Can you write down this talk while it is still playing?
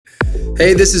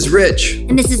Hey, this is Rich.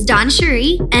 And this is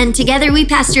DawnCheré, and together we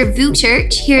pastor VOO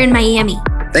Church here in Miami.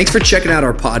 Thanks for checking out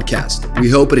our podcast. We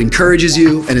hope it encourages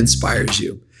you and inspires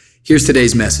you. Here's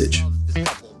today's message.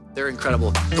 They're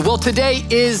incredible. Well, today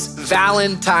is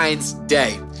Valentine's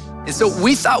Day. And so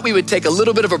we thought we would take a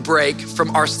little bit of a break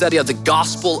from our study of the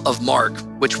Gospel of Mark,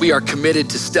 which we are committed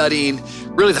to studying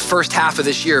really the first half of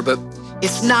this year. But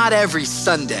it's not every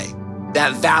Sunday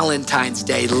that Valentine's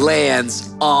Day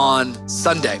lands on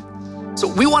Sunday. So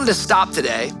we wanted to stop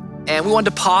today and we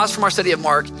wanted to pause from our study of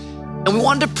Mark and we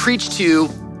wanted to preach to you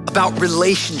about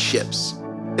relationships.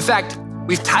 In fact,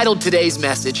 we've titled today's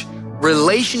message,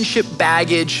 Relationship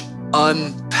Baggage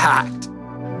Unpacked.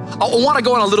 I want to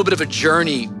go on a little bit of a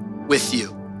journey with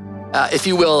you, if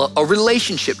you will, a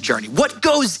relationship journey. What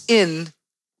goes into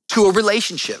a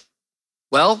relationship?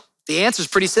 Well, the answer is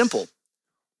pretty simple.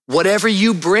 Whatever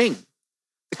you bring.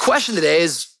 The question today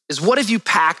is what have you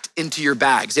packed into your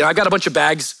bags? You know, I've got a bunch of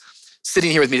bags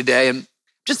sitting here with me today, and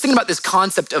just thinking about this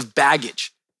concept of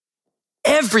baggage.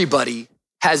 Everybody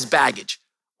has baggage.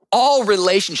 All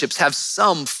relationships have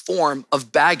some form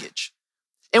of baggage.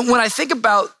 And when I think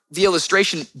about the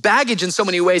illustration, baggage in so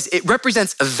many ways, it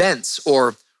represents events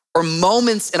or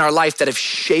moments in our life that have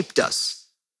shaped us.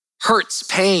 Hurts,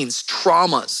 pains,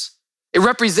 traumas. It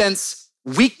represents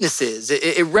weaknesses.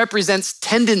 It represents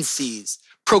tendencies,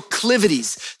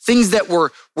 proclivities, things that we're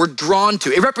drawn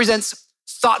to. It represents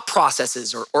thought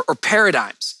processes or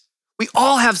paradigms. We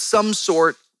all have some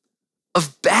sort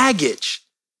of baggage.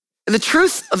 And the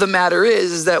truth of the matter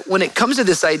is that when it comes to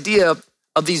this idea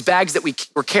of these bags that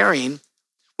we're carrying,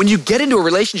 when you get into a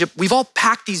relationship, we've all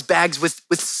packed these bags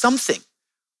with something.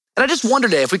 And I just wonder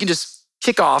today if we can just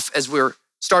kick off as we're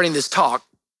starting this talk.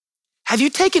 Have you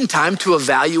taken time to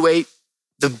evaluate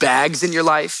the bags in your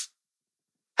life?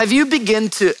 Have you begun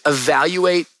to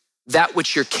evaluate that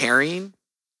which you're carrying?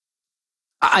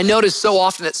 I notice so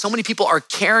often that so many people are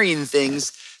carrying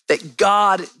things that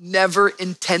God never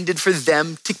intended for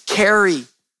them to carry.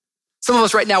 Some of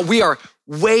us right now, we are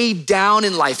way down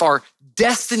in life. Our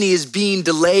destiny is being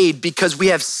delayed because we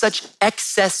have such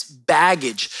excess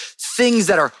baggage, things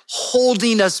that are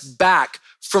holding us back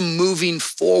from moving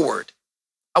forward.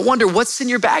 I wonder what's in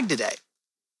your bag today.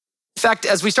 In fact,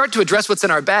 as we start to address what's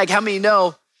in our bag, how many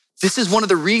know this is one of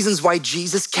the reasons why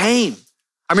Jesus came?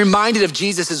 I'm reminded of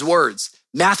Jesus' words.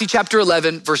 Matthew chapter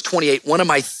 11, verse 28, one of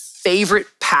my favorite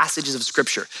passages of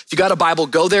scripture. If you got a Bible,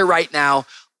 go there right now,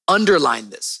 underline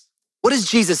this. What does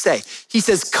Jesus say? He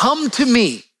says, "Come to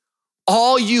me,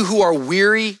 all you who are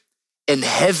weary and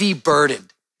heavy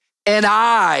burdened, and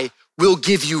I will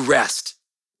give you rest."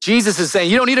 Jesus is saying,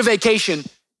 you don't need a vacation,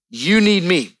 you need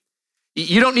me.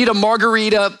 You don't need a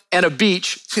margarita and a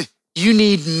beach, you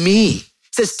need me.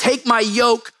 He says, "Take my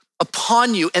yoke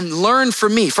upon you and learn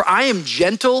from me, for I am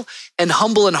gentle and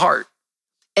humble in heart,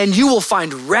 and you will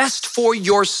find rest for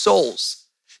your souls."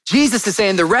 Jesus is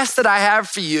saying, the rest that I have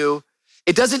for you,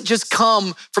 it doesn't just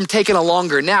come from taking a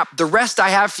longer nap. The rest I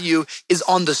have for you is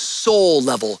on the soul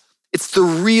level. It's the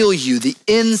real you, the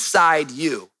inside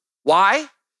you. Why?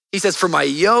 He says, "For my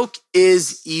yoke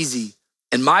is easy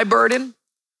and my burden,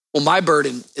 well, my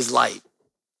burden is light."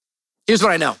 Here's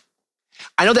what I know.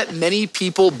 I know that many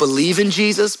people believe in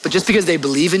Jesus, but just because they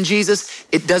believe in Jesus,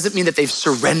 it doesn't mean that they've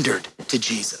surrendered to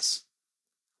Jesus.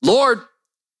 Lord,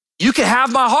 you can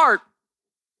have my heart,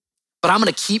 but I'm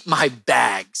gonna keep my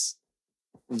bags.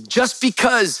 Just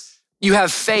because you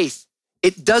have faith,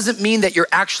 it doesn't mean that you're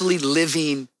actually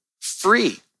living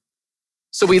free.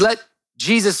 So we let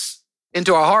Jesus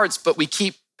into our hearts, but we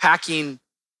keep packing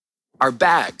our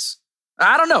bags.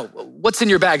 I don't know, what's in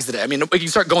your bags today? I mean, we can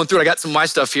start going through it. I got some of my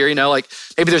stuff here, like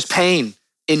maybe there's pain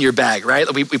in your bag,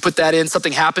 right? We put that in,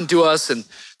 something happened to us, and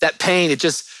that pain, it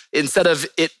just, instead of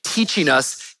it teaching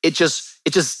us, it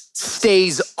just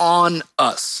stays on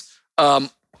us.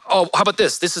 How about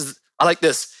this? I like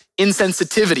this,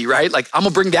 insensitivity, right? Like I'm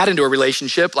gonna bring that into a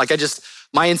relationship. Like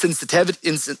my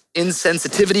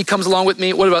insensitivity comes along with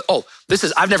me. What about,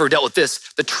 I've never dealt with this.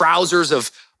 The trousers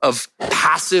of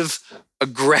passive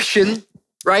aggression,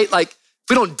 right? Like if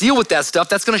we don't deal with that stuff,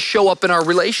 that's gonna show up in our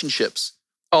relationships.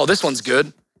 Oh, this one's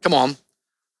good. Come on.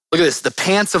 Look at this, the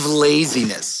pants of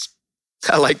laziness.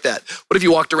 I like that. What if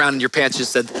you walked around and your pants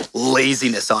just said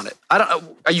laziness on it?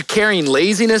 Are you carrying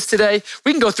laziness today?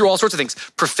 We can go through all sorts of things.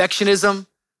 Perfectionism.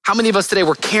 How many of us today,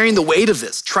 we're carrying the weight of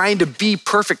this, trying to be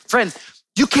perfect? Friend,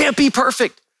 you can't be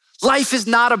perfect. Life is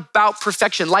not about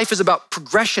perfection. Life is about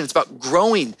progression. It's about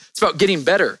growing. It's about getting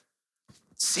better.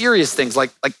 Serious things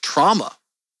like trauma.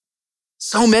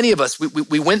 So many of us,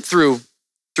 we went through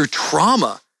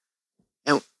trauma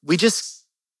and we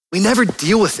never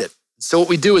deal with it. So what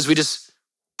we do is we just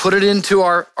put it into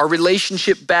our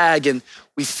relationship bag, and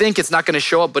we think it's not gonna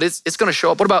show up, but it's gonna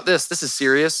show up. What about this? This is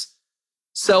serious.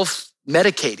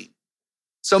 Self-medicating.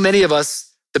 So many of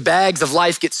us, the bags of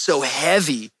life get so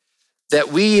heavy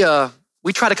that we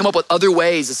try to come up with other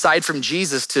ways aside from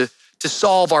Jesus to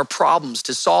solve our problems,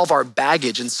 to solve our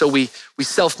baggage. And so we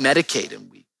self-medicate,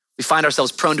 and we find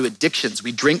ourselves prone to addictions.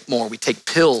 We drink more, we take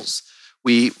pills,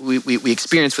 we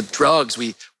experience with drugs.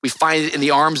 We find it in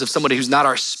the arms of somebody who's not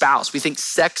our spouse. We think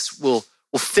sex will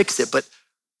fix it, but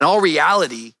in all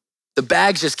reality, the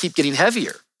bags just keep getting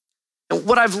heavier. And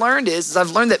what I've learned is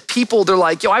I've learned that people, they're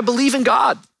like, I believe in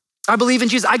God. I believe in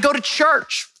Jesus. I go to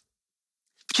church.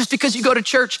 Just because you go to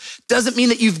church doesn't mean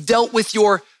that you've dealt with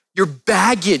your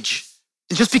baggage.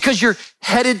 And just because you're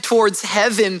headed towards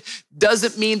heaven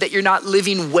doesn't mean that you're not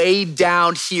living way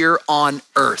down here on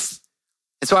earth.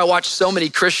 And so I watch so many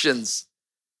Christians,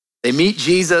 they meet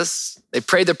Jesus, they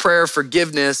pray the prayer of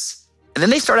forgiveness, and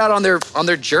then they start out on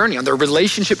their journey, on their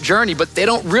relationship journey, but they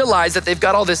don't realize that they've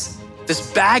got all this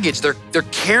baggage. They're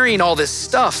carrying all this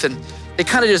stuff, and they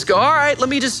kind of just go, all right, let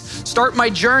me just start my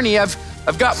journey. I've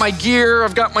got my gear,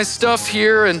 I've got my stuff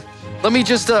here, and let me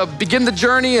just begin the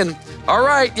journey. And all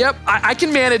right, yep, I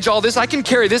can manage all this. I can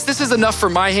carry this. This is enough for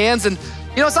my hands. And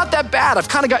it's not that bad. I've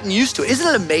kind of gotten used to it. Isn't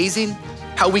it amazing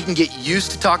how we can get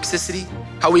used to toxicity,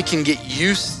 how we can get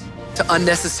used to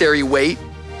unnecessary weight?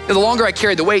 The longer I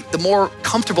carry the weight, the more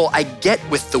comfortable I get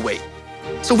with the weight.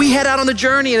 So we head out on the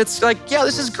journey, and it's like, yeah,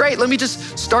 this is great. Let me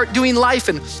just start doing life.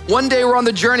 And one day we're on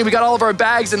the journey, we got all of our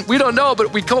bags, and we don't know,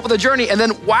 but we come up with a journey. And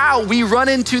then, wow, we run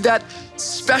into that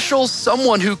special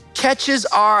someone who catches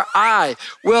our eye.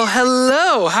 Well,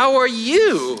 hello, how are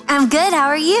you? I'm good, how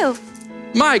are you?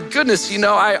 My goodness,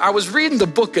 I was reading the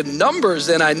book of Numbers,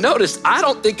 and I noticed I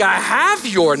don't think I have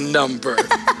your number.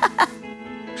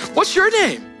 What's your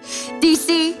name?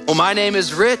 DC. Well, my name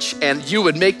is Rich, and you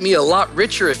would make me a lot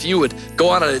richer if you would go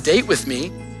on a date with me.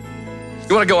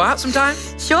 You want to go out sometime?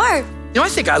 Sure. I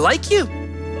think I like you.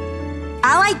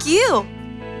 I like you.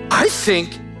 I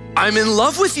think I'm in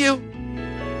love with you.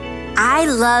 I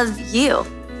love you.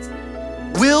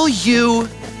 Will you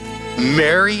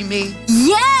marry me?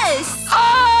 Yes!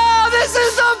 Oh, this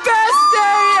is the best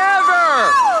day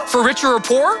ever! For richer or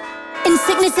poor? In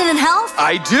sickness and in health?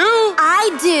 I do.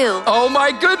 I do. Oh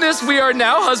my goodness, we are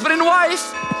now husband and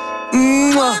wife.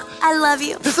 I love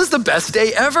you. This is the best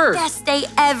day ever. Best day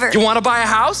ever. You want to buy a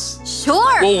house?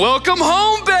 Sure. Well, welcome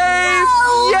home, babe.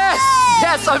 No yes, way.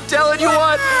 yes, I'm telling you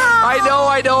what. Wow.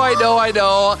 I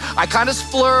know. I kind of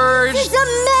splurged. It's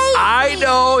amazing. I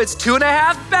know, it's 2.5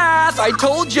 bath. I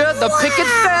told you, the picket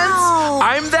fence.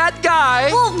 I'm that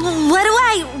guy. Well,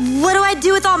 what do I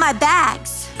do with all my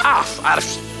bags?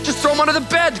 Just throw them under the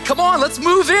bed. Come on, let's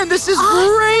move in. This is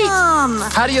great.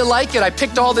 How do you like it? I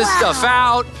picked all this stuff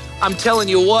out. I'm telling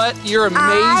you what, you're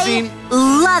amazing.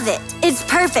 I love it. It's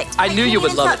perfect. I knew you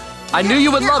would love it. I knew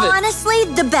you would love it. You're honestly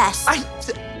the best.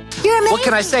 You're amazing. What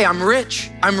can I say? I'm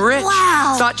rich. Wow.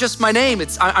 It's not just my name.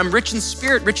 I'm rich in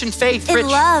spirit, rich in faith, in rich.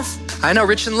 love. I know,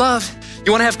 rich in love.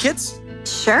 You want to have kids?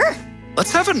 Sure.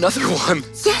 Let's have another one.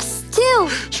 Yes, 2.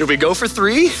 Should we go for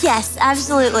 3? Yes,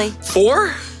 absolutely.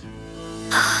 4?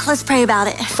 Let's pray about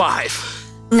it.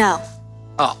 5. No.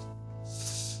 Oh.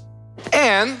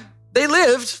 And they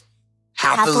lived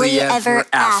happily ever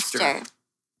after.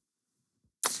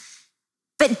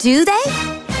 But do they?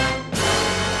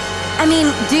 I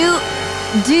mean,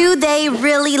 do they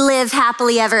really live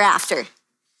happily ever after?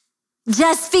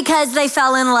 Just because they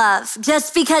fell in love,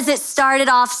 just because it started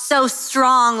off so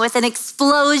strong with an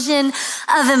explosion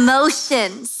of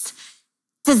emotions,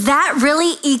 does that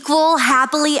really equal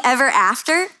happily ever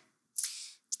after?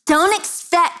 Don't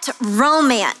expect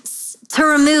romance to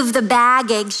remove the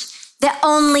baggage that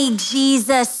only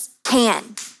Jesus can.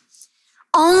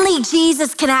 Only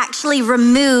Jesus can actually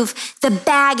remove the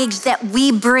baggage that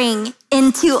we bring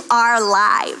into our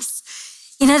lives.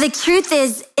 The truth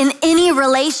is, in any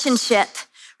relationship,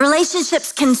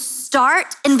 relationships can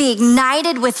start and be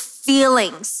ignited with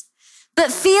feelings.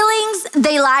 But feelings,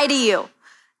 they lie to you.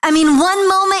 One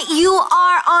moment you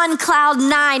are on cloud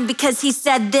 9 because he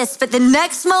said this, but the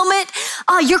next moment,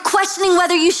 you're questioning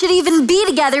whether you should even be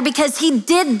together because he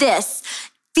did this.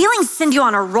 Feelings send you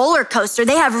on a roller coaster.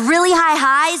 They have really high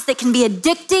highs that can be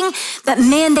addicting, but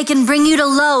man, they can bring you to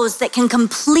lows that can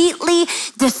completely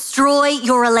destroy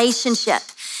your relationship.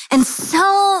 And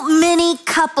so many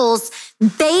couples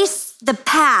base the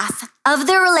path of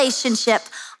their relationship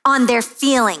on their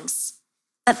feelings.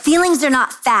 But feelings are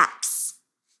not facts.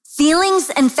 Feelings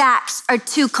and facts are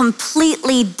 2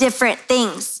 completely different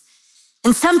things.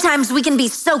 And sometimes we can be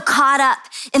so caught up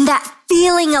in that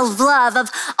feeling of love of,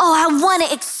 oh, I want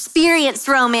to experience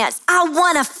romance. I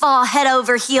want to fall head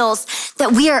over heels,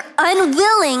 that we are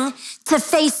unwilling to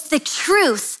face the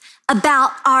truth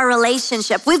about our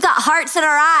relationship. We've got hearts in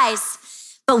our eyes,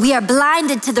 but we are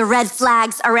blinded to the red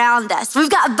flags around us. We've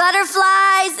got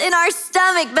butterflies in our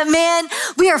stomach, but man,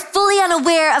 we are fully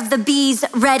unaware of the bees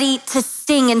ready to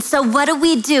sting. And so what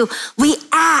do? We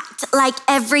act like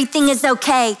everything is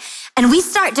okay. And we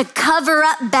start to cover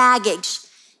up baggage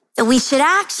that we should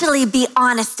actually be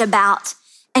honest about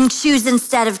and choose,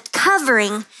 instead of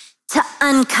covering, to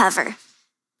uncover.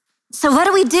 So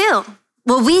what do?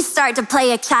 Well, we start to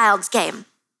play a child's game.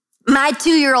 My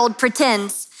 2-year-old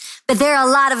pretends, but there are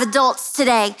a lot of adults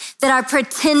today that are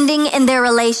pretending in their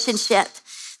relationship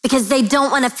because they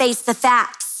don't want to face the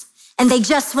facts and they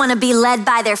just want to be led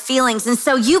by their feelings. And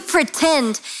so you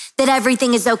pretend that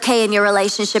everything is okay in your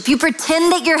relationship. You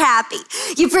pretend that you're happy.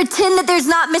 You pretend that there's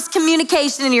not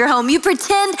miscommunication in your home. You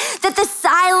pretend that the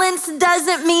silence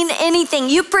doesn't mean anything.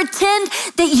 You pretend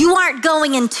that you aren't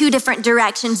going in 2 different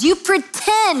directions. You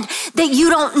pretend that you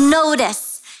don't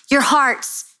notice your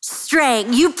heart's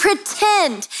straying. You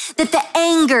pretend that the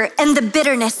anger and the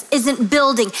bitterness isn't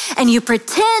building. And you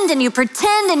pretend and you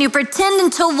pretend and you pretend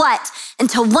until what?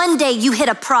 Until one day you hit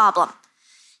a problem.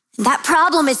 And that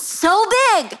problem is so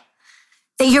big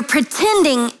that your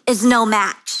pretending is no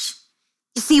match.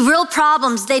 You see, real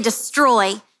problems, they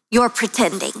destroy your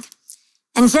pretending.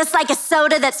 And just like a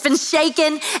soda that's been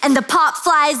shaken and the pop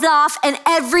flies off and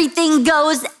everything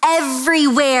goes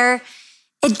everywhere,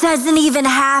 it doesn't even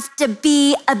have to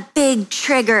be a big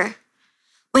trigger.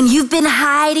 When you've been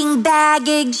hiding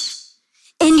baggage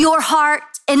in your heart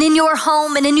and in your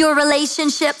home and in your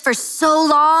relationship for so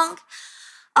long,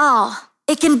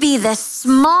 it can be the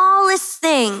smallest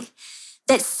thing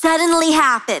that suddenly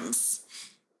happens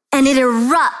and it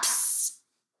erupts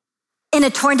in a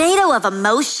tornado of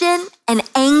emotion and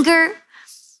anger,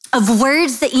 of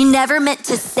words that you never meant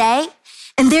to say.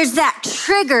 And there's that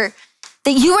trigger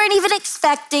that you weren't even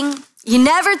expecting. You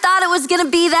never thought it was gonna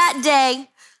be that day.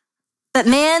 But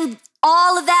man,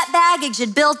 all of that baggage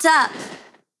had built up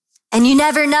and you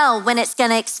never know when it's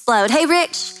gonna explode. Hey,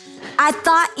 Rich, I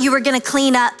thought you were gonna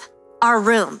clean up our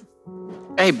room.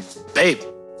 Hey, babe,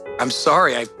 I'm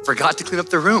sorry, I forgot to clean up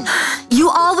the room. You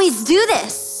always do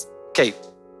this. Okay,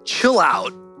 chill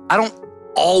out. I don't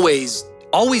always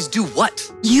do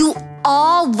what? You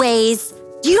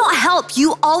don't help.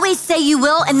 You always say you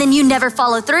will and then you never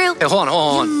follow through. Hey, hold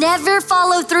on. You never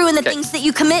follow through in the things that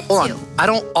you commit to. Hold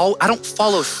on. I don't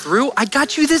follow through. I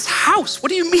got you this house. What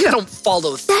do you mean I don't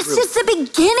follow through? That's just the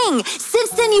beginning.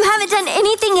 Since then, you haven't done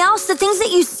anything else. The things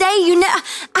that you say,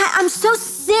 I'm so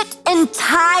sick and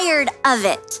tired of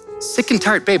it. Sick and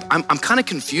tired, babe. I'm kind of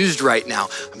confused right now.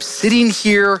 I'm sitting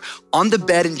here on the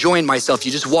bed enjoying myself.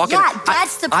 You just walk in. Yeah,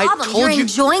 that's the problem. You're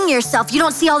enjoying yourself. You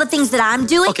don't see all the things that I'm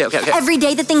doing. Okay. Every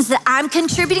day, the things that I'm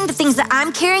contributing, the things that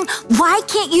I'm carrying. Why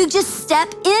can't you just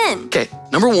step in? Okay,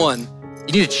 number one,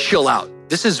 you need to chill out.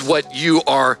 This is what you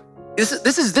are.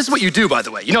 This is what you do, by the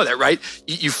way. You know that, right?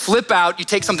 You flip out, you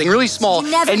take something really small,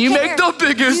 and you make the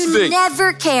biggest thing. You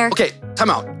never care. Okay, time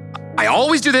out. I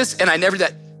always do this, and I never do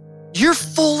that. You're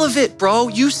full of it, bro.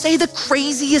 You say the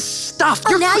craziest stuff.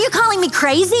 Now you're calling me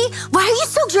crazy? Why are you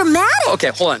so dramatic? Okay,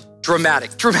 hold on.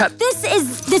 Dramatic.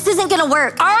 This isn't gonna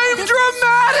work. I'm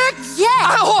dramatic?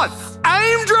 Yes. Hold on.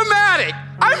 I'm dramatic.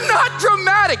 I'm not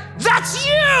dramatic. That's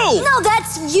you. No,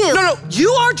 that's you. No, you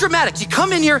are dramatic. You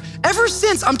come in here ever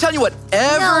since, I'm telling you what,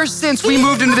 since we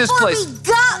moved into this place. Before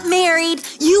we got married,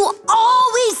 you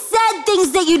always said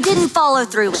things that you didn't follow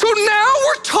through with. So now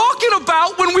we're talking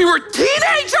about when we were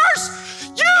teenagers?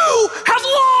 You have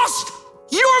lost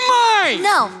your mind.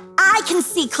 No, I can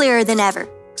see clearer than ever.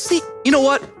 See, you know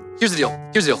what? Here's the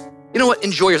deal. You know what?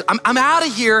 Enjoy yours. I'm out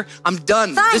of here. I'm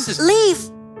done. Fine, leave.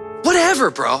 Whatever,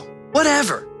 bro.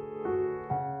 Whatever.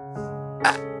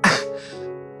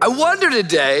 I wonder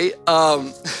today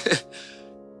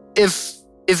if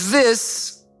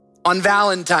this on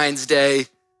Valentine's Day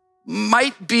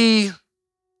might be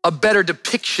a better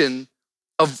depiction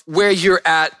of where you're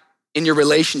at in your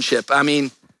relationship. I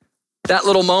mean, that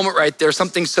little moment right there,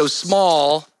 something so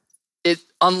small, it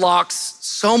unlocks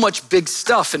so much big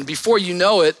stuff. And before you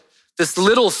know it, this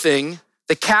little thing,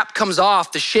 the cap comes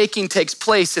off, the shaking takes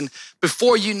place, and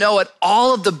before you know it,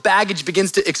 all of the baggage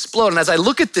begins to explode. And as I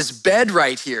look at this bed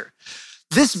right here,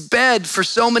 this bed, for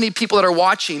so many people that are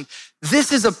watching,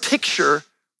 this is a picture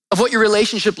of what your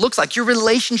relationship looks like. Your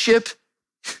relationship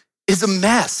is a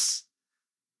mess.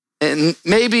 And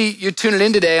maybe you're tuning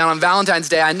in today on Valentine's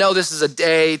Day. I know this is a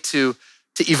day to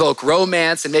to evoke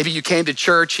romance. And maybe you came to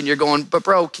church and you're going, but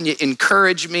bro, can you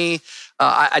encourage me?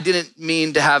 I didn't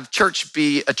mean to have church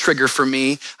be a trigger for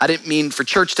me. I didn't mean for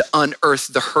church to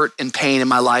unearth the hurt and pain in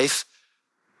my life.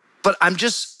 But I'm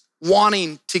just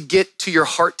wanting to get to your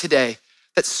heart today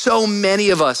that so many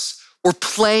of us were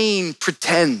playing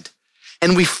pretend.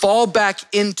 And we fall back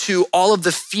into all of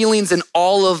the feelings and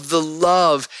all of the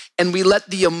love, and we let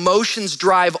the emotions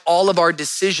drive all of our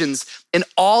decisions. And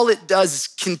all it does is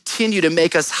continue to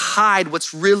make us hide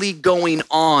what's really going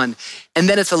on. And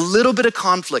then it's a little bit of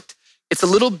conflict. It's a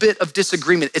little bit of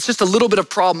disagreement. It's just a little bit of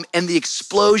problem, and the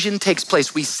explosion takes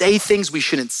place. We say things we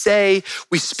shouldn't say.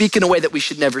 We speak in a way that we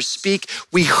should never speak.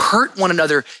 We hurt one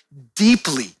another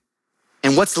deeply.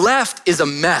 And what's left is a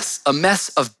mess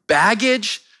of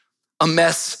baggage, a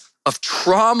mess of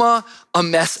trauma, a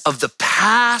mess of the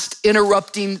past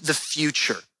interrupting the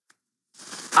future.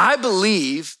 I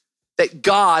believe that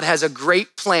God has a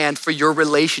great plan for your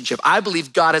relationship. I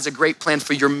believe God has a great plan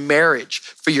for your marriage,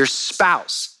 for your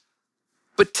spouse.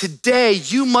 But today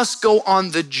you must go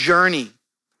on the journey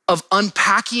of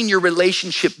unpacking your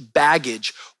relationship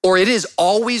baggage, or it is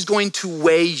always going to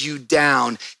weigh you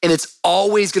down and it's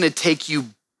always going to take you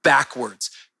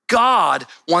backwards. God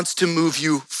wants to move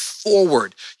you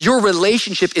forward. Your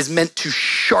relationship is meant to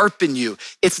sharpen you.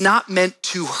 It's not meant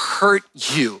to hurt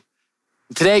you.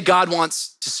 Today, God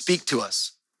wants to speak to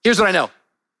us. Here's what I know.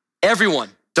 Everyone,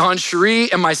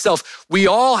 DawnCheré and myself, we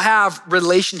all have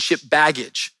relationship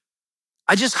baggage.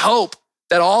 I just hope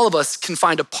that all of us can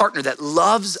find a partner that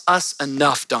loves us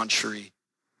enough, DawnCheré,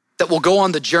 that will go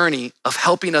on the journey of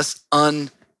helping us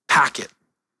unpack it.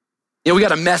 You know, we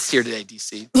got a mess here today,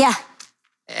 DC. Yeah.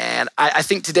 And I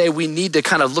think today we need to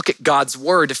kind of look at God's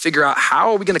word to figure out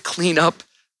how are we going to clean up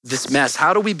this mess?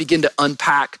 How do we begin to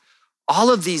unpack all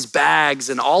of these bags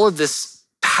and all of this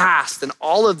past and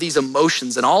all of these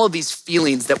emotions and all of these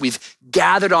feelings that we've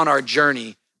gathered on our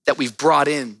journey that we've brought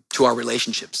in to our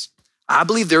relationships? I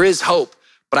believe there is hope,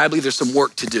 but I believe there's some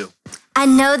work to do. I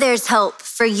know there's hope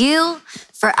for you,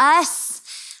 for us,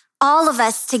 all of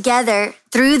us together.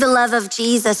 Through the love of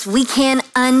Jesus, we can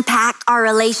unpack our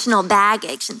relational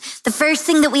baggage. And the first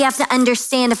thing that we have to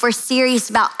understand if we're serious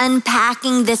about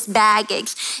unpacking this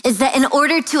baggage is that in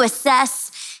order to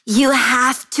assess, you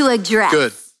have to address.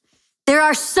 Good. There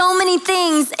are so many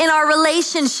things in our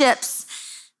relationships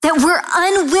that we're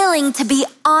unwilling to be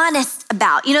honest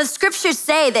about. You know, scriptures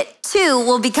say that two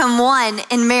will become one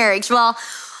in marriage. Well,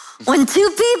 when two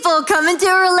people come into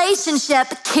a relationship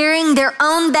carrying their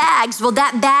own bags, well,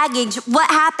 that baggage, what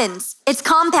happens? It's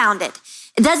compounded.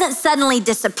 It doesn't suddenly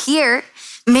disappear.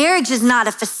 Marriage is not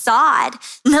a facade.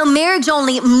 No, marriage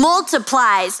only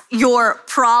multiplies your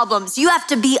problems. You have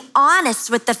to be honest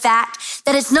with the fact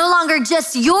that it's no longer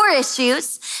just your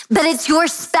issues, but it's your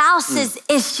spouse's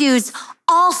issues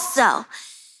also.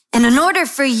 And in order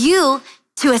for you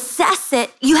to assess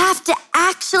it, you have to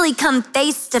actually come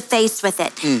face to face with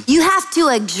it. You have to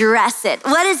address it.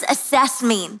 What does assess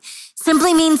mean?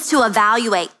 Simply means to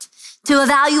evaluate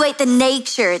the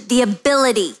nature, the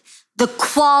ability, the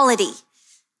quality.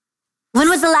 When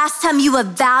was the last time you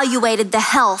evaluated the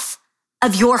health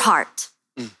of your heart?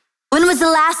 When was the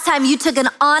last time you took an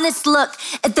honest look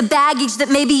at the baggage that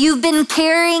maybe you've been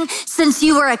carrying since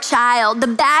you were a child, the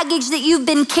baggage that you've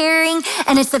been carrying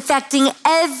and it's affecting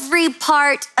every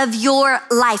part of your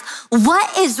life?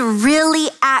 What is really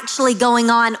actually going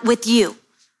on with you?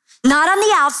 Not on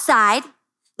the outside,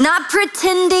 not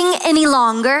pretending any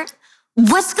longer.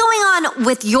 What's going on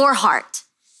with your heart?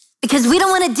 Because we don't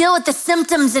want to deal with the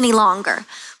symptoms any longer.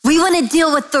 We want to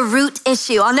deal with the root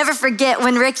issue. I'll never forget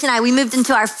when Rich and we moved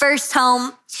into our first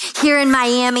home here in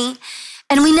Miami.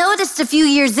 And we noticed a few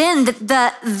years in that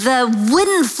the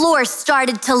wooden floor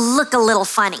started to look a little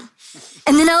funny.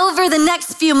 And then over the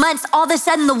next few months, all of a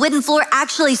sudden the wooden floor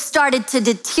actually started to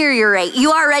deteriorate.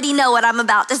 You already know what I'm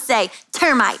about to say.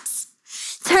 Termites.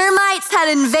 Termites had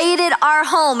invaded our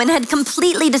home and had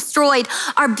completely destroyed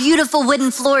our beautiful wooden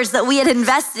floors that we had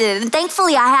invested in. And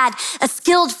thankfully, I had a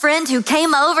skilled friend who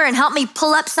came over and helped me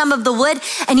pull up some of the wood.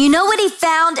 And you know what he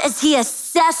found as he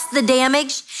assessed the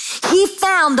damage? He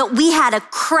found that we had a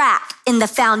crack in the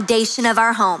foundation of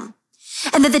our home,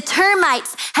 and that the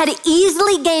termites had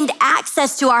easily gained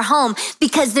access to our home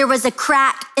because there was a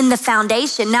crack in the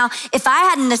foundation. Now, if I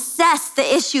hadn't assessed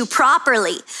the issue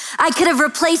properly, I could have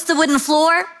replaced the wooden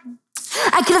floor.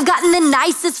 I could have gotten the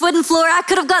nicest wooden floor. I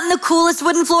could have gotten the coolest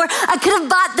wooden floor. I could have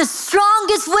bought the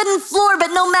strongest wooden floor, but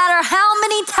no matter how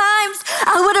many times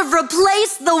I would have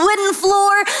replaced the wooden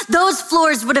floor, those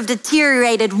floors would have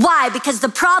deteriorated. Why? Because the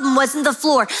problem wasn't the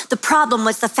floor. The problem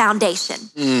was the foundation.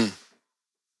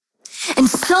 And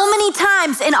so many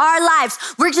times in our lives,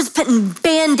 we're just putting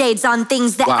Band-Aids on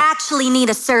things that actually need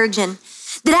a surgeon,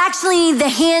 that actually need the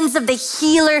hands of the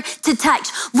healer to touch.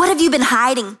 What have you been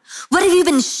hiding? What have you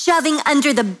been shoving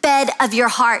under the bed of your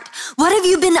heart? What have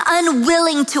you been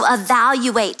unwilling to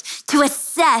evaluate, to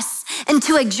assess, and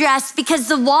to address? Because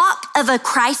the walk of a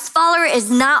Christ follower is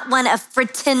not one of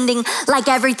pretending like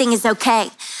everything is okay.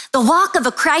 The walk of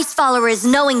a Christ follower is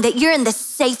knowing that you're in the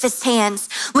safest hands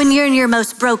when you're in your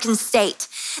most broken state.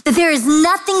 That there is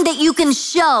nothing that you can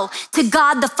show to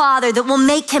God the Father that will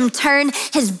make him turn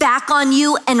his back on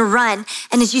you and run.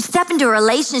 And as you step into a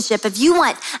relationship, if you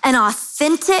want an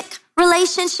authentic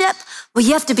relationship, well,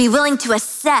 you have to be willing to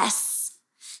assess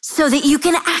so that you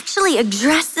can actually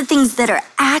address the things that are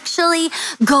actually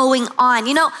going on.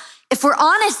 You know, if we're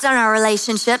honest in our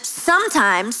relationships,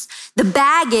 sometimes the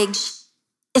baggage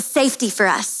is safety for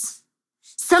us.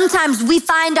 Sometimes we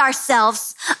find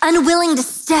ourselves unwilling to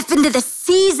step into the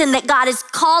season that God has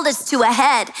called us to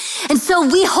ahead. And so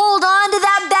we hold on to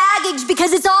that baggage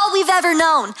because it's all we've ever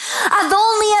known. I've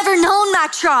only ever known my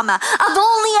trauma. I've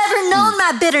only ever known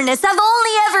my bitterness. I've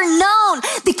only ever known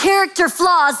the character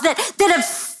flaws that have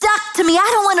stuck to me. I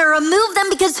don't want to remove them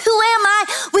because who am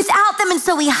I without them? And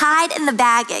so we hide in the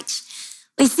baggage.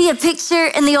 We see a picture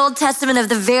in the Old Testament of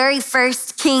the very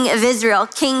first king of Israel,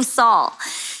 King Saul.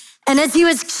 And as he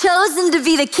was chosen to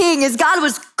be the king, as God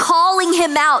was calling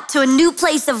him out to a new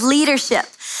place of leadership,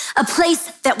 a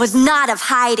place that was not of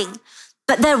hiding,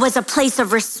 but that was a place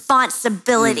of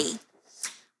responsibility,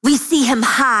 we see him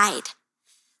hide.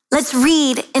 Let's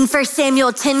read in 1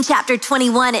 Samuel 10, chapter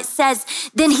 21. It says,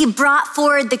 then he brought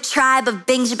forward the tribe of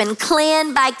Benjamin,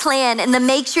 clan by clan, and the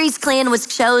Matri's clan was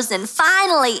chosen.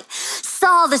 Finally,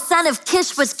 Saul, the son of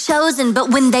Kish, was chosen, but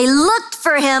when they looked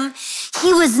for him,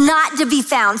 he was not to be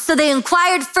found. So they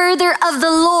inquired further of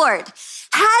the Lord,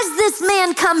 has this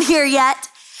man come here yet?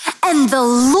 And the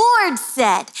Lord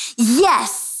said,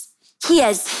 yes, he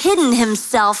has hidden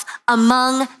himself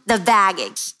among the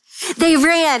baggage. They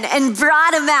ran and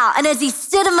brought him out. And as he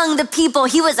stood among the people,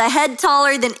 he was a head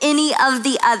taller than any of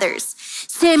the others.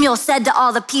 Samuel said to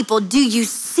all the people, do you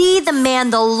see the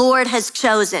man the Lord has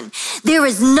chosen? There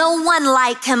is no one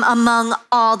like him among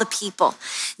all the people.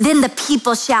 Then the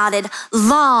people shouted,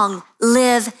 long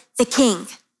live the king.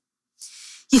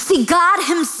 You see, God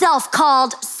himself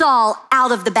called Saul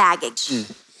out of the baggage.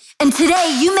 And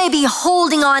today you may be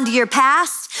holding on to your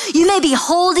past. You may be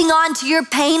holding on to your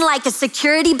pain like a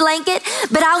security blanket,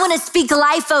 but I want to speak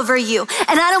life over you.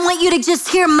 And I don't want you to just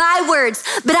hear my words,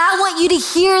 but I want you to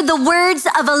hear the words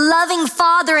of a loving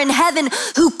Father in heaven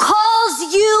who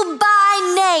calls you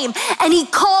by name, and he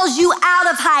calls you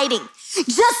out of hiding.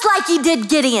 Just like he did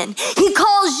Gideon. He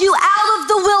calls you out of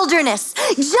the wilderness,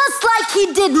 just like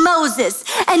he did Moses.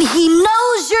 And he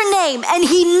knows your name and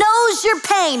he knows your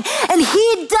pain. And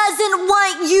he doesn't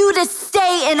want you to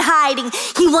stay in hiding.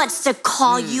 He wants to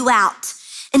call you out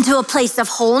into a place of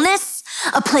wholeness,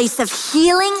 a place of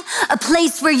healing, a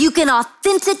place where you can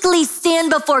authentically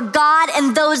stand before God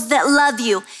and those that love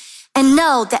you and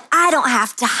know that I don't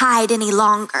have to hide any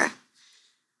longer.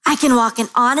 I can walk in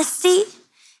honesty.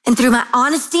 And through my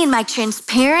honesty and my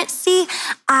transparency,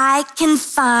 I can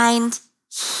find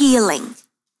healing.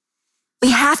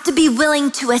 We have to be willing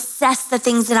to assess the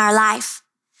things in our life.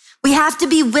 We have to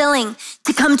be willing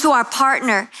to come to our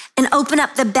partner and open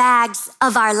up the bags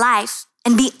of our life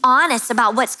and be honest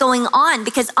about what's going on.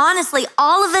 Because honestly,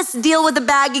 all of us deal with the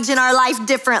baggage in our life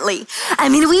differently. I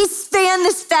mean, we span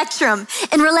the spectrum.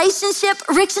 In relationship,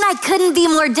 Rich and I couldn't be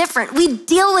more different. We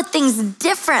deal with things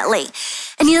differently.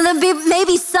 And you know, there may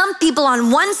be some people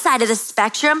on one side of the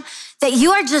spectrum that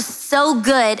you are just so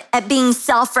good at being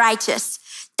self-righteous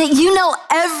that you know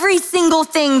every single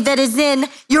thing that is in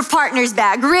your partner's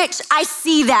bag. Rich, I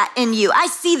see that in you. I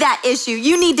see that issue.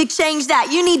 You need to change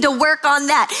that. You need to work on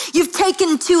that. You've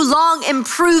taken too long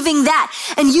improving that.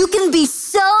 And you can be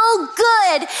so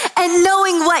good at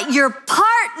knowing what your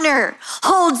partner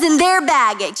holds in their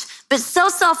baggage, but so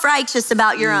self-righteous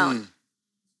about your own.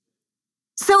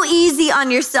 So easy on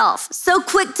yourself, so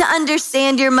quick to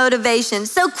understand your motivation,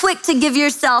 so quick to give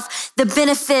yourself the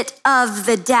benefit of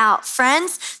the doubt.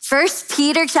 Friends, 1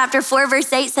 Peter chapter 4,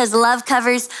 verse 8 says, love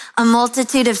covers a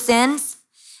multitude of sins.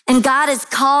 And God is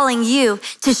calling you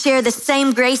to share the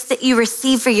same grace that you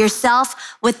receive for yourself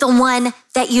with the one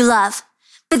that you love.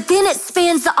 But then it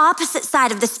spans the opposite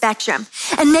side of the spectrum.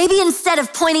 And maybe instead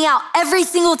of pointing out every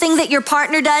single thing that your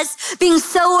partner does, being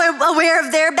so aware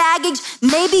of their baggage,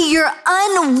 maybe you're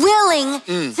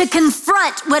unwilling to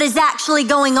confront what is actually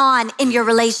going on in your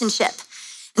relationship.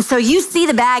 And so you see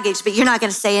the baggage, but you're not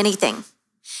going to say anything.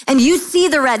 And you see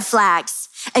the red flags,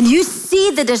 and you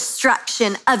see the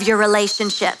destruction of your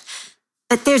relationship,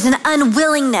 but there's an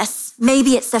unwillingness,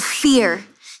 maybe it's a fear,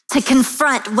 to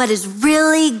confront what is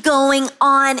really going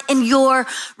on in your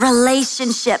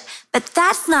relationship. But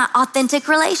that's not authentic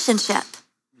relationship.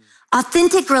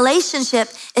 Authentic relationship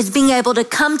is being able to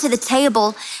come to the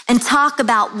table and talk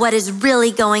about what is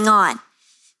really going on,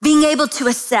 being able to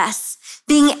assess,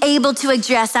 being able to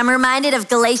address. I'm reminded of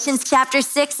Galatians chapter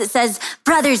 6. It says,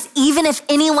 brothers, even if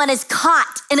anyone is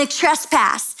caught in a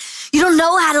trespass, you don't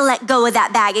know how to let go of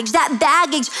that baggage. That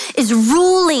baggage is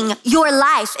ruling your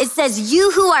life. It says,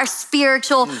 you who are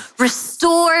spiritual,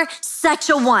 restore such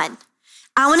a one.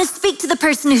 I want to speak to the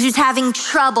person who's having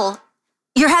trouble.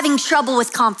 You're having trouble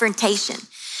with confrontation.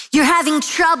 You're having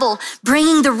trouble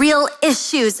bringing the real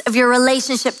issues of your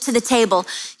relationship to the table.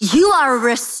 You are a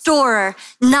restorer,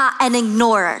 not an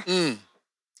ignorer.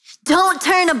 Don't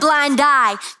turn a blind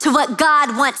eye to what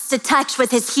God wants to touch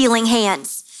with his healing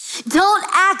hands. Don't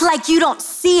act like you don't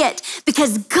see it,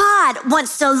 because God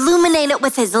wants to illuminate it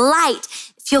with his light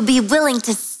if you'll be willing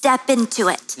to step into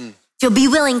it. If you'll be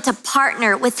willing to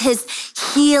partner with his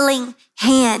healing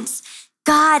hands.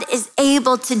 God is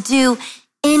able to do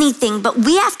anything, but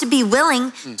we have to be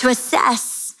willing to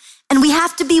assess, and we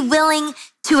have to be willing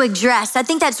to address. I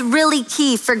think that's really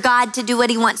key for God to do what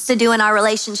he wants to do in our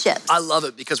relationships. I love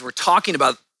it, because we're talking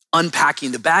about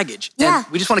unpacking the baggage. Yeah.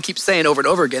 And we just want to keep saying over and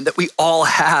over again that we all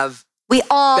have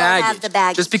baggage. Have the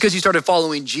baggage. Just because you started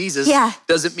following Jesus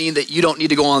doesn't mean that you don't need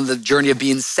to go on the journey of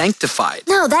being sanctified.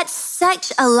 No, that's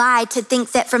such a lie to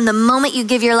think that from the moment you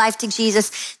give your life to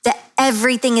Jesus, that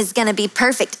everything is going to be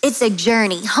perfect. It's a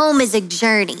journey. Home is a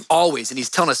journey. Always. And he's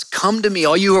telling us, come to me,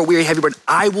 all you who are weary, heavy burden,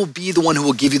 I will be the one who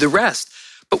will give you the rest.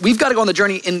 But we've got to go on the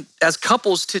journey as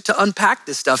couples to unpack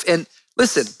this stuff. And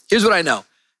listen, here's what I know.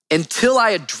 Until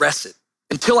I address it,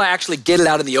 until I actually get it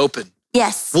out in the open,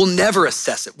 yes, we'll never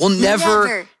assess it. We'll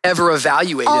never ever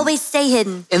evaluate it. Always stay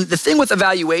hidden. And the thing with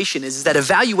evaluation is that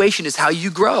evaluation is how you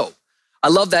grow. I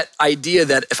love that idea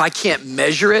that if I can't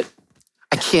measure it,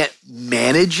 I can't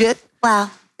manage it. Wow.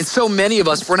 And so many of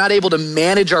us, we're not able to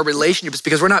manage our relationships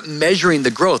because we're not measuring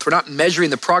the growth. We're not measuring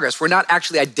the progress. We're not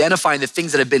actually identifying the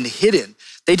things that have been hidden.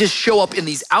 They just show up in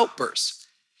these outbursts.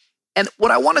 And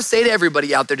what I want to say to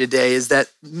everybody out there today is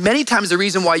that many times the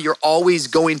reason why you're always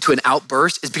going to an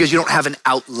outburst is because you don't have an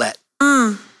outlet.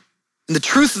 And the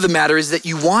truth of the matter is that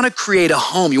you want to create a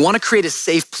home. You want to create a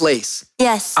safe place.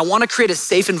 Yes. I want to create a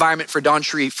safe environment for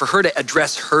DawnCheré, for her to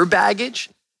address her baggage.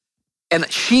 And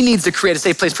she needs to create a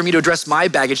safe place for me to address my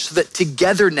baggage, so that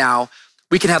together now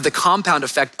we can have the compound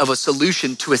effect of a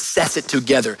solution to assess it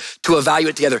together, to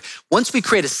evaluate together. Once we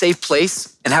create a safe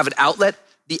place and have an outlet,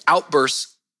 the outbursts,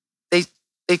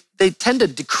 they tend to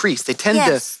decrease. They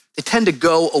tend to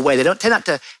go away. They don't tend not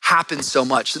to happen so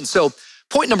much. And so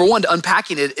point number one to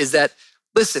unpacking it is that,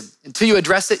 listen, until you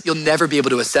address it, you'll never be able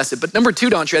to assess it. But number two,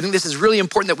 DawnCheré, I think this is really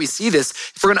important that we see this.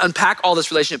 If we're gonna unpack all this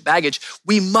relationship baggage,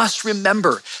 we must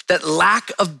remember that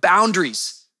lack of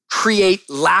boundaries create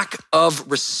lack of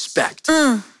respect.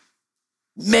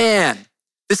 Man,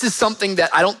 this is something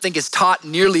that I don't think is taught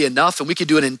nearly enough, and we could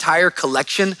do an entire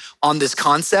collection on this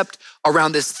concept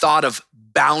around this thought of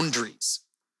boundaries.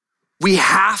 We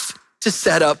have to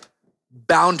set up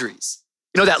boundaries.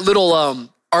 You know, that little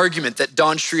argument that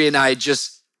DawnCheré and I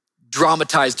just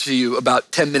dramatized to you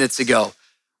about 10 minutes ago.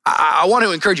 I want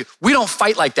to encourage you. We don't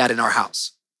fight like that in our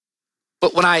house.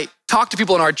 But when I talk to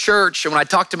people in our church and when I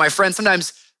talk to my friends,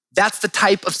 sometimes that's the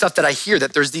type of stuff that I hear,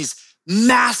 that there's these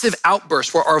massive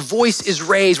outbursts where our voice is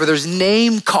raised, where there's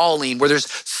name calling, where there's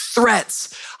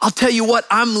threats. I'll tell you what,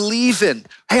 I'm leaving.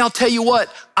 Hey, I'll tell you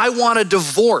what, I want a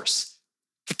divorce.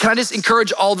 Can I just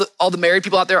encourage all the married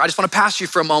people out there? I just want to pass you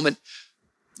for a moment.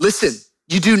 Listen,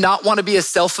 you do not want to be a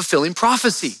self-fulfilling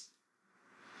prophecy.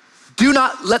 Do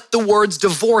not let the words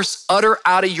divorce utter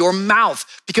out of your mouth,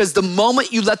 because the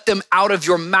moment you let them out of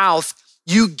your mouth,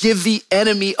 you give the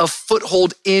enemy a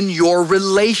foothold in your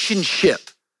relationship.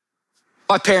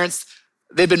 My parents,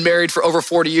 they've been married for over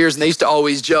 40 years, and they used to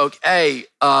always joke, hey,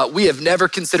 we have never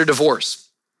considered divorce.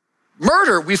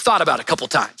 Murder, we've thought about a couple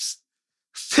times.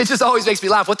 It just always makes me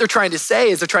laugh. What they're trying to say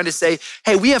is they're trying to say,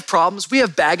 hey, we have problems, we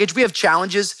have baggage, we have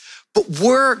challenges, but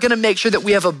we're gonna make sure that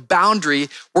we have a boundary.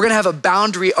 We're gonna have a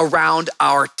boundary around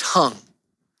our tongue.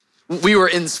 We were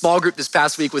in small group this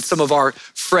past week with some of our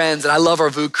friends, and I love our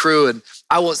VU crew, and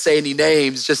I won't say any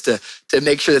names just to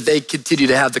make sure that they continue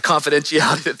to have the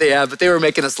confidentiality that they have, but they were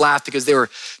making us laugh because they were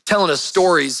telling us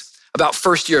stories about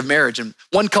first year of marriage. And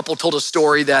one couple told a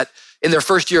story that in their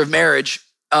first year of marriage,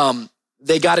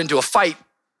 they got into a fight,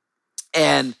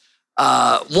 and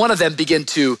one of them began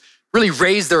to really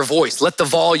raise their voice, let the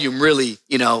volume really,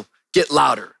 get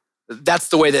louder. That's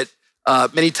the way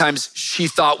that many times she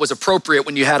thought was appropriate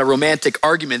when you had a romantic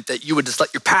argument, that you would just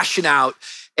let your passion out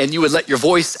and you would let your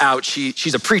voice out.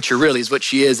 She's a preacher, really, is what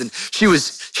she is. And she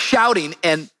was shouting,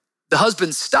 and the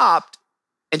husband stopped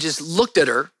and just looked at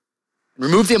her and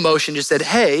removed the emotion, just said,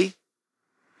 hey,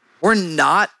 we're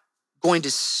not going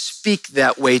to speak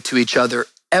that way to each other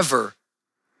ever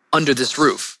under this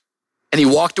roof. And he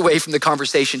walked away from the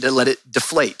conversation to let it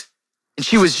deflate. And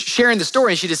she was sharing the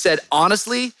story, and she just said,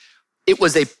 honestly, it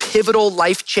was a pivotal,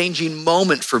 life-changing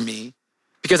moment for me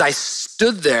because I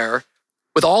stood there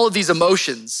with all of these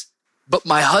emotions, but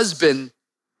my husband,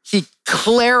 he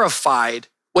clarified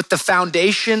what the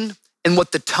foundation and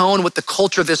what the tone, what the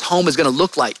culture of this home is gonna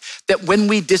look like. That when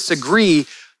we disagree,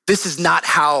 this is not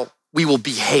how we will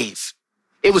behave.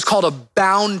 It was called a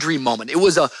boundary moment. It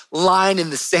was a line in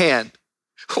the sand.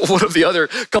 One of the other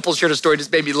couples shared a story,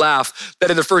 just made me laugh, that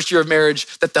in the first year of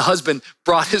marriage, that the husband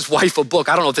brought his wife a book.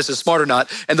 I don't know if this is smart or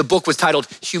not. And the book was titled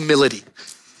Humility.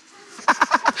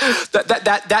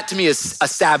 That to me is a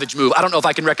savage move. I don't know if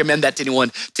I can recommend that to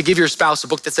anyone, to give your spouse a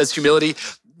book that says humility.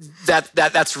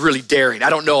 That's really daring. I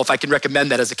don't know if I can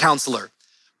recommend that as a counselor.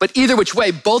 But either which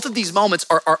way, both of these moments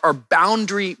are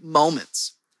boundary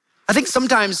moments. I think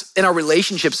sometimes in our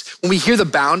relationships, when we hear the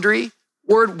boundary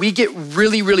word, we get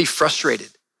really, really frustrated.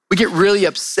 We get really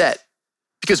upset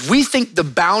because we think the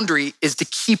boundary is to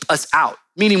keep us out.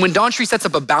 Meaning when DawnCheré sets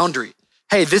up a boundary,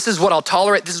 hey, this is what I'll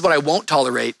tolerate, this is what I won't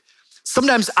tolerate.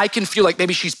 Sometimes I can feel like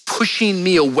maybe she's pushing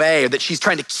me away or that she's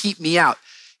trying to keep me out.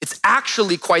 It's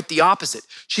actually quite the opposite.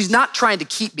 She's not trying to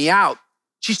keep me out.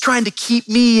 She's trying to keep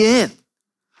me in.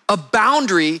 A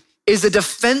boundary is a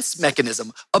defense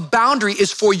mechanism. A boundary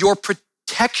is for your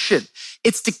protection.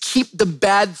 It's to keep the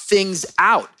bad things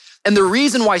out. And the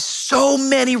reason why so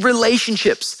many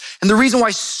relationships and the reason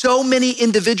why so many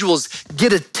individuals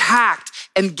get attacked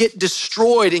and get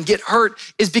destroyed and get hurt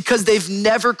is because they've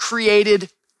never created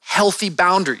healthy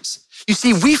boundaries. You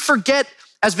see, we forget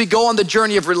as we go on the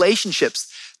journey of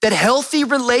relationships that healthy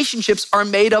relationships are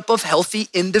made up of healthy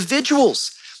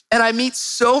individuals. And I meet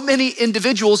so many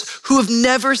individuals who have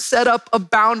never set up a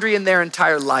boundary in their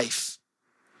entire life.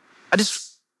 I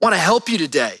just want to help you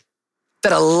today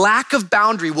that a lack of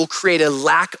boundary will create a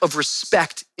lack of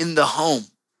respect in the home.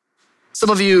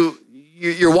 Some of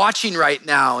you're watching right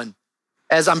now, and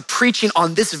as I'm preaching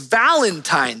on this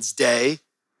Valentine's Day,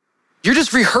 you're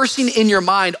just rehearsing in your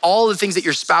mind all the things that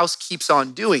your spouse keeps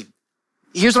on doing.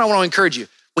 Here's what I want to encourage you.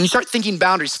 When you start thinking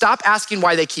boundaries, stop asking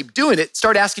why they keep doing it.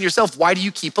 Start asking yourself, why do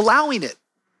you keep allowing it?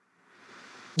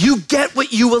 You get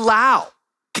what you allow.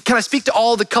 Can I speak to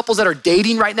all the couples that are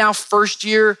dating right now, first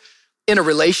year in a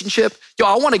relationship?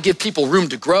 I want to give people room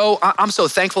to grow. I'm so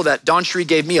thankful that DawnCheré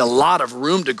gave me a lot of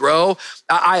room to grow.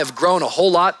 I have grown a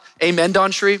whole lot. Amen,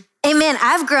 DawnCheré? Amen.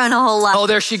 I've grown a whole lot. Oh,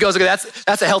 there she goes. Okay,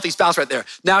 that's a healthy spouse right there.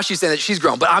 Now she's saying that she's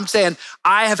grown, but I'm saying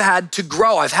I have had to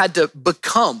grow. I've had to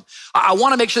become. I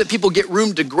want to make sure that people get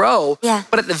room to grow. Yeah.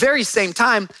 But at the very same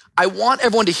time, I want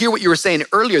everyone to hear what you were saying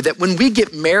earlier, that when we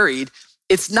get married,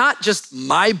 it's not just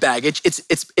my baggage, it's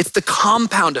the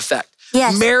compound effect.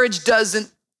 Yes. Marriage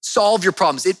doesn't solve your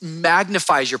problems, it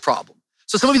magnifies your problem.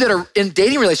 So some of you that are in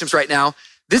dating relationships right now,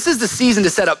 this is the season to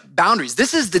set up boundaries.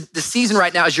 This is the season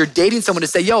right now as you're dating someone to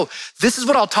say, yo, this is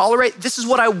what I'll tolerate. This is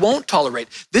what I won't tolerate.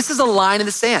 This is a line in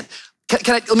the sand.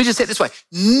 Let me just say it this way.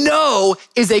 No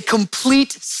is a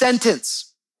complete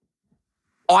sentence.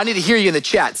 Oh, I need to hear you in the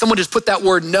chat. Someone just put that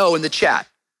word no in the chat.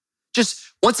 Just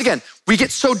once again, we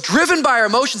get so driven by our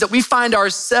emotions that we find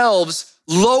ourselves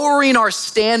lowering our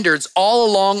standards all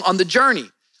along on the journey.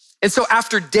 And so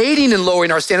after dating and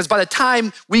lowering our standards, by the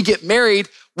time we get married,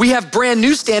 we have brand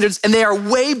new standards and they are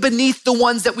way beneath the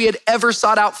ones that we had ever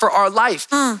sought out for our life.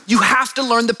 You have to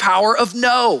learn the power of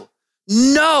no.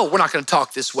 No, we're not gonna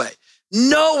talk this way.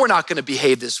 No, we're not gonna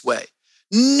behave this way.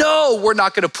 No, we're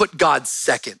not gonna put God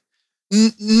second.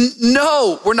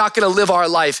 No, we're not gonna live our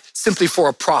life simply for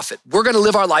a profit. We're gonna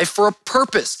live our life for a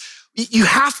purpose. You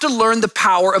have to learn the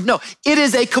power of no. It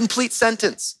is a complete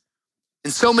sentence.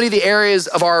 And so many of the areas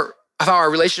of how our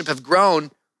relationship have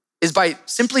grown is by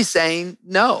simply saying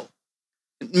no.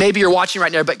 Maybe you're watching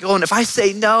right now, but going, if I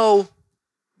say no,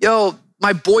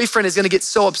 my boyfriend is gonna get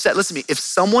so upset. Listen to me, if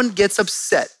someone gets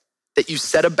upset that you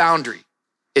set a boundary,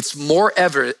 it's more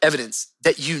evidence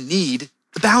that you need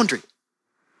the boundary.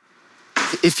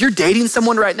 If you're dating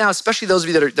someone right now, especially those of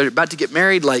you that are about to get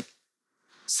married, like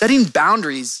setting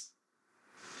boundaries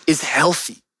is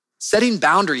healthy. Setting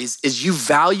boundaries is you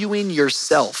valuing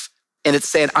yourself, and it's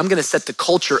saying, I'm gonna set the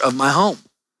culture of my home.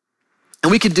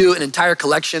 And we could do an entire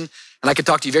collection, and I could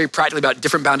talk to you very practically about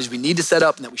different boundaries we need to set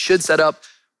up and that we should set up.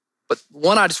 But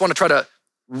one I just wanna try to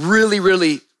really,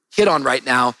 really hit on right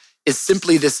now is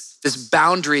simply this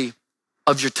boundary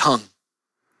of your tongue.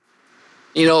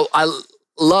 You know, I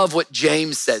love what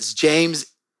James says. James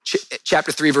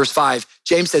chapter 3, verse 5,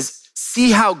 James says,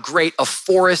 see how great a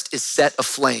forest is set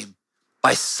aflame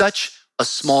by such a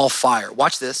small fire.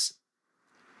 Watch this.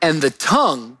 And the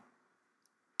tongue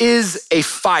is a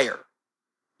fire.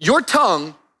 Your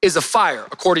tongue is a fire,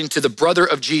 according to the brother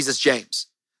of Jesus, James.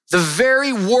 The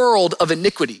very world of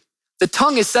iniquity. The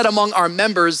tongue is set among our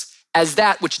members as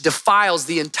that which defiles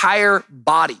the entire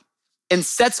body and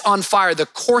sets on fire the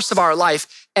course of our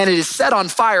life, and it is set on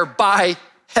fire by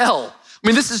hell. I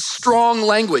mean, this is strong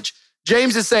language.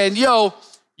 James is saying, yo,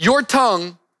 your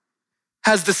tongue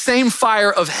has the same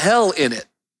fire of hell in it.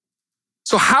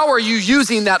 So how are you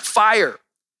using that fire?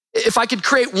 If I could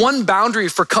create one boundary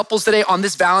for couples today on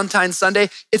this Valentine Sunday,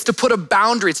 it's to put a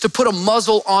boundary, it's to put a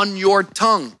muzzle on your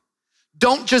tongue.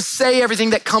 Don't just say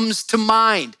everything that comes to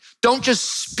mind. Don't just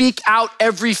speak out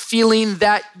every feeling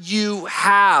that you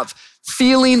have.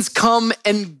 Feelings come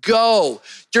and go.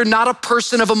 You're not a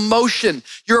person of emotion.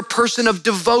 You're a person of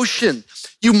devotion.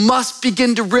 You must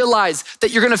begin to realize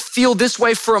that you're gonna feel this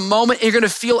way for a moment and you're gonna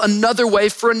feel another way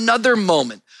for another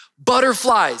moment.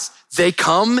 Butterflies, they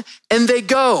come and they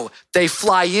go. They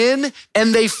fly in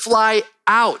and they fly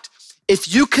out.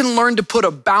 If you can learn to put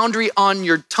a boundary on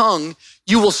your tongue,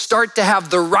 you will start to have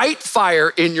the right fire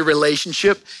in your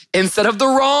relationship instead of the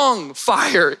wrong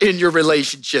fire in your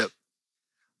relationship.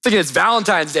 Thinking it's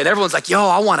Valentine's Day and everyone's like, yo,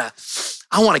 I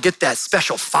wanna get that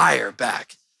special fire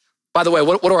back. By the way,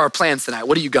 what are our plans tonight?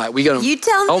 What do you got? You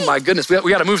tell me. Oh my goodness,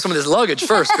 we gotta move some of this luggage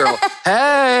first, girl.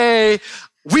 Hey,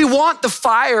 we want the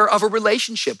fire of a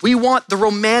relationship. We want the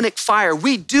romantic fire.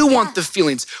 We do want the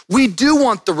feelings. We do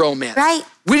want the romance. Right.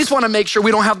 We just wanna make sure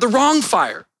we don't have the wrong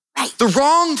fire. Right. The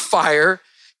wrong fire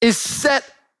is set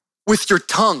with your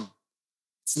tongue.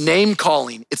 It's name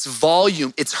calling, it's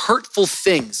volume, it's hurtful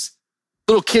things.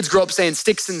 Little kids grow up saying,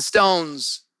 sticks and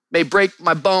stones may break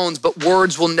my bones, but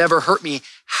words will never hurt me.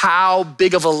 How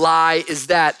big of a lie is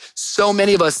that? So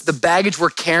many of us, the baggage we're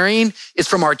carrying is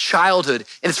from our childhood,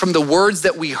 and it's from the words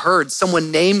that we heard,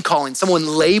 someone name calling, someone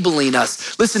labeling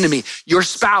us. Listen to me, your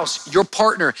spouse, your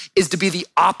partner is to be the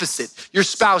opposite. Your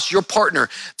spouse, your partner,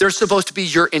 they're supposed to be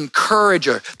your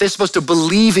encourager. They're supposed to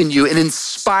believe in you and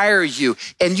inspire you,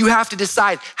 and you have to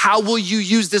decide, how will you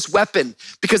use this weapon?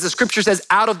 Because the scripture says,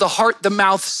 out of the heart, the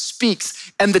mouth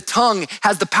speaks, and the tongue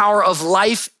has the power of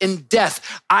life and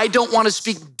death. I don't want to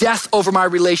speak death over my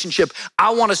relationship.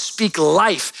 I want to speak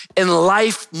life and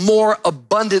life more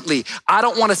abundantly. I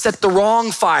don't want to set the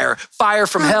wrong fire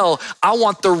from hell. I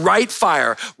want the right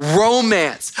fire,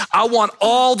 romance. I want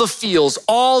all the feels,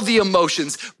 all the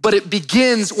emotions, but it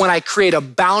begins when I create a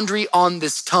boundary on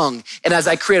this tongue. And as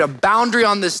I create a boundary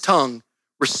on this tongue,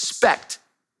 respect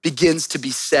begins to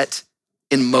be set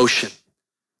in motion.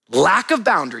 Lack of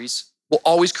boundaries will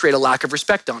always create a lack of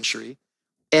respect, DawnCheré.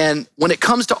 And when it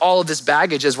comes to all of this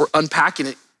baggage, as we're unpacking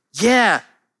it,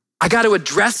 I got to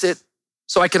address it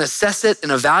so I can assess it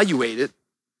and evaluate it.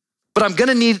 But I'm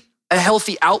gonna need a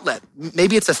healthy outlet.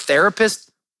 Maybe it's a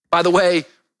therapist. By the way,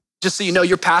 just so you know,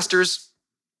 your pastors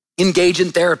engage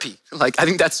in therapy. Like, I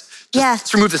think let's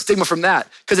remove the stigma from that,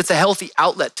 because it's a healthy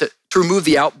outlet to remove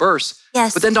the outbursts.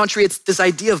 Yes. But then, DawnCheré, it's this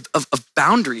idea of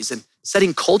boundaries and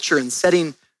setting culture and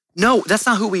setting, no, that's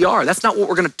not who we are. That's not what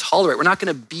we're gonna tolerate. We're not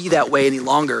gonna be that way any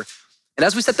longer. And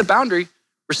as we set the boundary,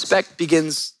 respect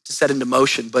begins to set into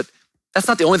motion. But that's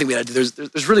not the only thing we gotta do.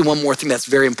 There's really one more thing that's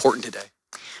very important today.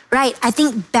 Right. I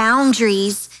think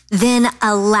boundaries then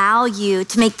allow you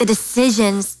to make the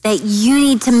decisions that you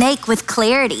need to make with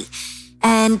clarity.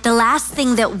 And the last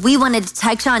thing that we wanted to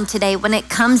touch on today when it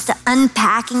comes to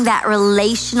unpacking that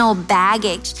relational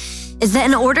baggage is that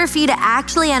in order for you to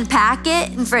actually unpack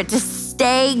it and for it to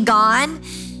stay gone,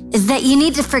 is that you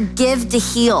need to forgive to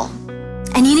heal.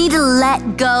 And you need to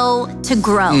let go to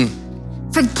grow.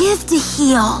 Forgive to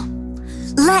heal.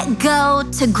 Let go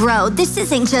to grow. This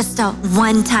isn't just a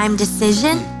one-time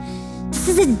decision. This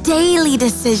is a daily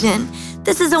decision.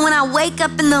 This is a when I wake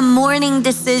up in the morning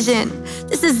decision.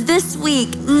 This is this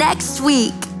week, next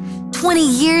week, 20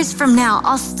 years from now,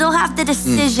 I'll still have the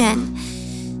decision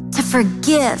to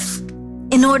forgive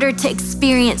in order to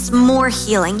experience more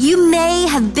healing. You may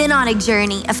have been on a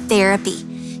journey of therapy.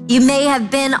 You may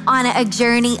have been on a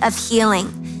journey of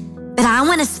healing, but I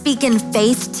want to speak in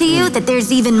faith to you that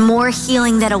there's even more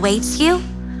healing that awaits you,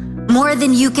 more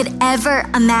than you could ever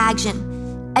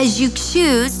imagine, as you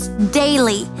choose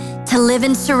daily to live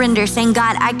in surrender, saying,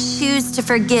 God, I choose to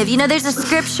forgive. You know, there's a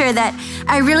scripture that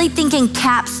I really think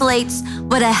encapsulates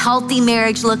what a healthy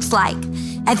marriage looks like.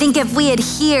 I think if we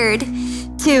adhered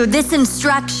to this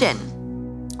instruction,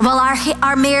 well,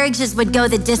 our marriages would go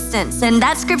the distance. And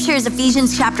that scripture is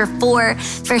Ephesians chapter 4,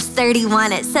 verse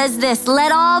 31. It says this,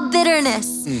 let all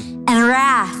bitterness and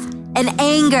wrath and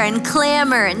anger and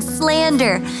clamor and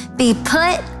slander be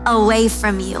put away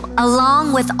from you,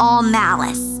 along with all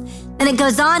malice. And it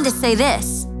goes on to say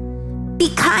this,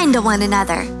 be kind to one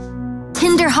another,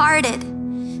 tenderhearted,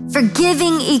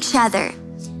 forgiving each other,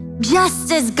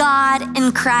 just as God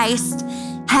in Christ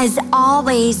has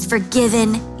always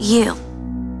forgiven you.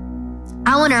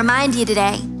 I want to remind you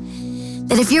today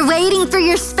that if you're waiting for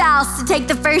your spouse to take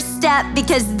the first step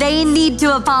because they need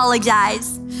to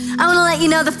apologize, I want to let you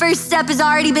know the first step has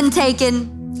already been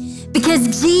taken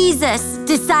because Jesus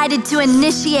decided to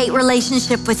initiate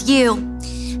relationship with you,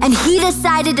 and he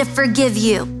decided to forgive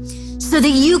you so that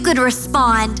you could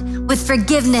respond with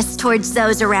forgiveness towards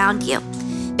those around you.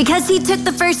 Because he took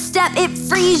the first step, it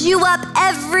frees you up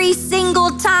every single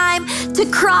time to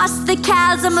cross the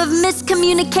chasm of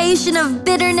miscommunication, of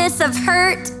bitterness, of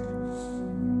hurt,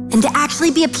 and to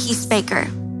actually be a peacemaker,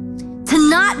 to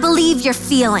not believe your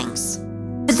feelings,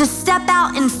 but to step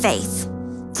out in faith,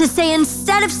 to say,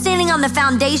 instead of standing on the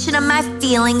foundation of my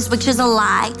feelings, which is a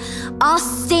lie, I'll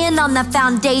stand on the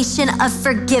foundation of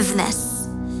forgiveness.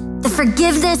 The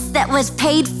forgiveness that was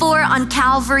paid for on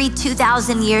Calvary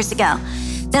 2,000 years ago.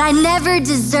 That I never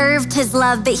deserved his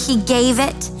love, but he gave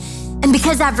it. And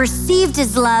because I've received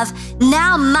his love,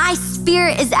 now my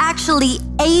spirit is actually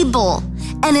able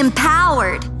and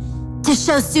empowered to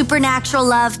show supernatural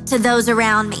love to those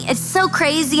around me. It's so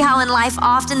crazy how in life,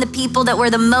 often the people that we're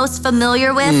the most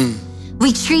familiar with,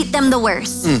 we treat them the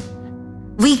worst.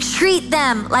 We treat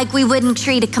them like we wouldn't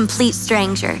treat a complete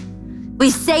stranger. We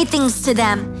say things to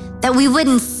them that we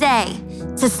wouldn't say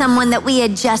to someone that we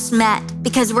had just met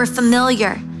because we're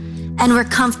familiar and we're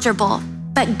comfortable.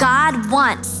 But God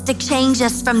wants to change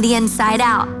us from the inside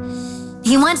out.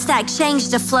 He wants that change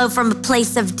to flow from a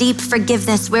place of deep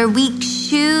forgiveness where we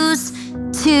choose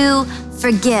to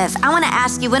forgive. I want to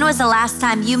ask you, when was the last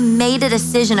time you made a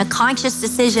decision, a conscious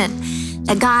decision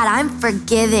that God, I'm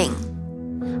forgiving.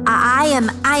 I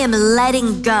am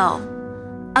letting go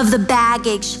of the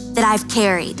baggage that I've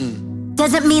carried.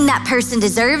 Doesn't mean that person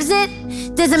deserves it.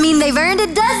 Doesn't mean they've earned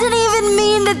it. Doesn't even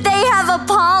mean that they have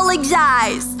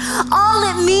apologized. All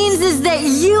it means is that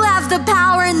you have the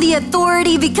power and the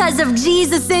authority because of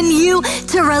Jesus in you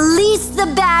to release the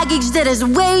baggage that has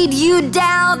weighed you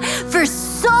down for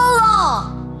so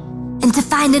long and to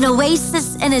find an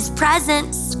oasis in his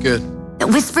presence. Good. That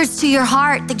whispers to your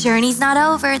heart, the journey's not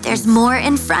over. There's more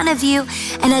in front of you.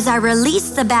 And as I release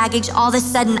the baggage, all of a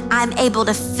sudden I'm able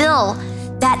to fill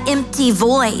that empty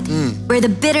void where the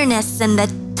bitterness and the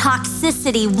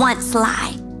toxicity once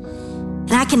lie.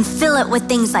 And I can fill it with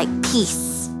things like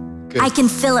peace. Good. I can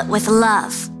fill it with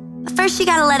love. But first you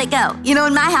gotta let it go. You know,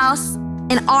 in my house,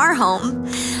 in our home,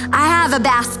 I have a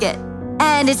basket.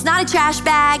 And it's not a trash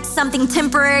bag, something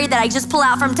temporary that I just pull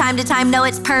out from time to time. No,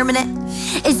 it's permanent.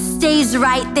 It stays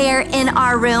right there in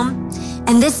our room.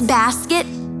 And this basket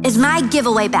is my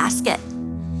giveaway basket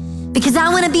because I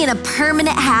wanna be in a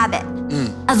permanent habit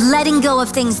of letting go of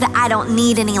things that I don't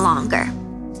need any longer.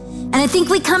 And I think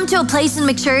we come to a place in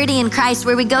maturity in Christ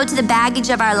where we go to the baggage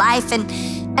of our life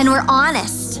and we're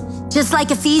honest, just like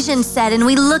Ephesians said, and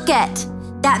we look at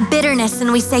that bitterness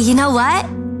and we say, you know what?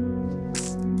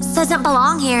 This doesn't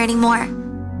belong here anymore.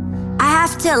 I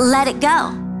have to let it go.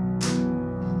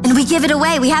 And we give it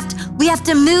away. We have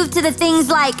to move to the things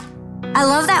like, I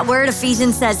love that word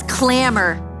Ephesians says,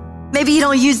 clamor. Maybe you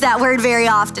don't use that word very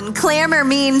often. Clamor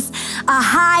means a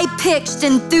high-pitched,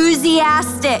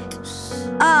 enthusiastic,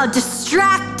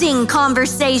 distracting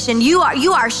conversation. You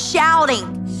are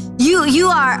shouting. You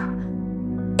are.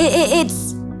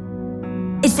 It's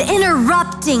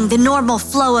interrupting the normal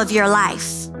flow of your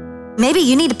life. Maybe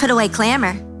you need to put away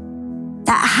clamor.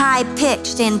 That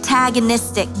high-pitched,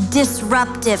 antagonistic,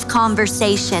 disruptive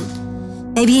conversation.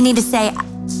 Maybe you need to say,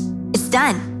 it's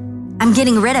done. I'm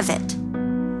getting rid of it.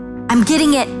 I'm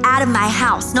getting it out of my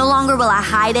house. No longer will I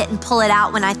hide it and pull it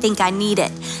out when I think I need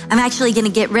it. I'm actually gonna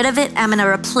get rid of it. I'm gonna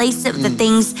replace it with the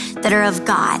things that are of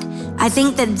God. I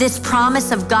think that this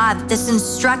promise of God, this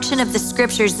instruction of the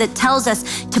scriptures that tells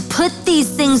us to put these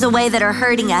things away that are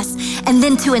hurting us and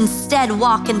then to instead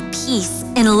walk in peace,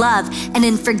 in love, and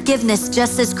in forgiveness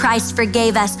just as Christ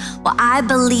forgave us. Well, I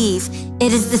believe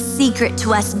it is the secret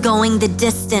to us going the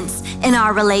distance in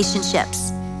our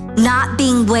relationships. Not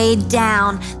being weighed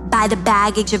down by the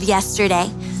baggage of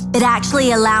yesterday, but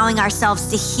actually allowing ourselves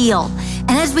to heal.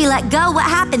 And as we let go, what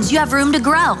happens? You have room to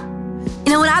grow.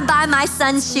 You know, when I buy my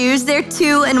son's shoes, they're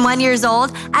 2 and 1 years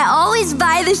old, I always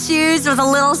buy the shoes with a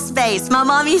little space. My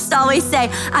mom used to always say,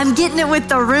 I'm getting it with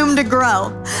the room to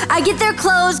grow. I get their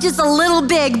clothes just a little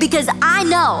big because I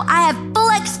know I have full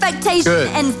expectation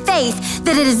and faith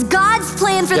that it is God's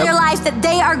plan for their life that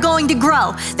they are going to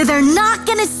grow, that they're not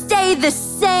gonna stay the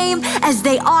same as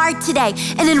they are today.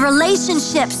 And in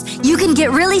relationships, you can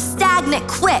get really stagnant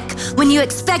quick when you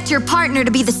expect your partner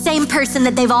to be the same person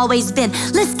that they've always been.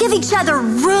 Let's give each other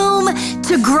room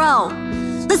to grow.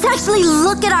 Let's actually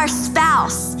look at our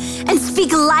spouse and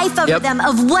speak life over them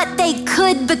of what they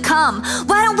could become.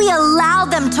 Why don't we allow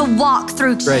them to walk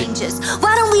through changes?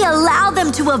 Why don't we allow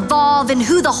them to evolve in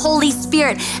who the Holy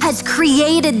Spirit has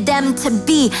created them to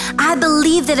be? I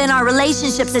believe that in our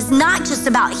relationships, it's not just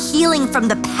about healing from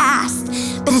the past,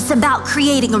 but it's about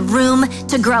creating a room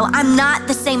to grow. I'm not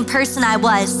the same person I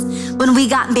was when we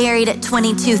got married at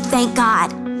 22. Thank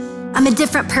God. I'm a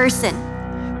different person.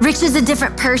 Rich is a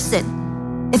different person.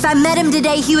 If I met him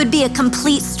today, he would be a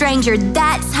complete stranger.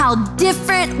 That's how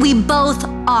different we both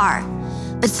are.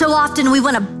 But so often we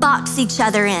want to box each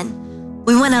other in.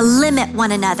 We want to limit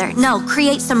one another. No,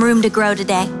 create some room to grow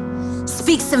today.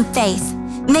 Speak some faith,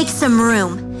 make some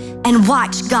room, and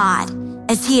watch God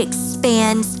as he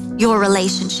expands your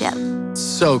relationship.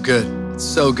 So good,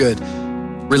 so good.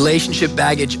 Relationship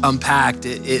baggage unpacked.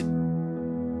 It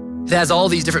has all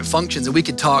these different functions, and we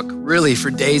could talk really for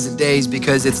days and days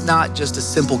because it's not just a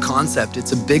simple concept.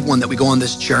 It's a big one that we go on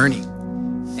this journey.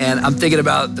 And I'm thinking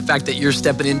about the fact that you're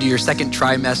stepping into your second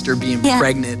trimester being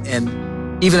pregnant.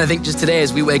 And even I think just today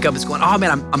as we wake up, it's going, oh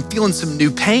man, I'm feeling some new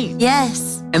pain.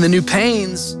 Yes. And the new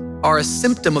pains are a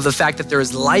symptom of the fact that there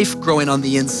is life growing on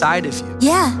the inside of you.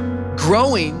 Yeah.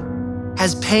 Growing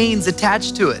has pains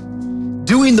attached to it.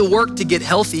 Doing the work to get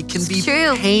healthy can be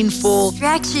painful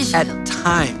at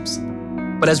times.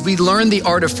 But as we learn the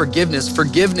art of forgiveness,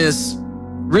 forgiveness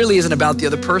really isn't about the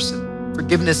other person.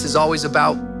 Forgiveness is always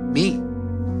about me.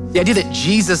 The idea that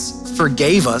Jesus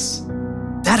forgave us,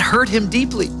 that hurt him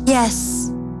deeply.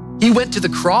 Yes. He went to the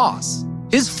cross.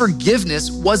 His forgiveness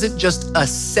wasn't just a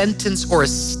sentence or a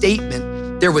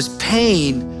statement. There was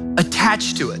pain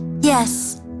attached to it.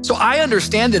 Yes. So I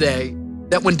understand today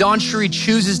that when DawnCheré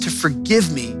chooses to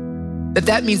forgive me,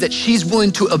 that means that she's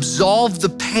willing to absolve the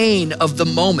pain of the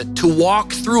moment, to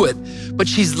walk through it, but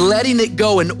she's letting it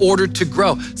go in order to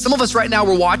grow. Some of us right now,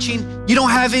 we're watching, you don't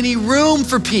have any room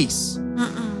for peace.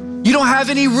 You don't have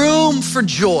any room for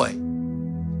joy.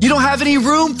 You don't have any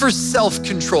room for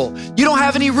self-control. You don't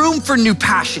have any room for new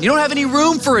passion. You don't have any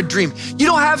room for a dream. You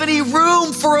don't have any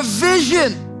room for a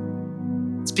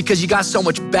vision. It's because you got so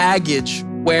much baggage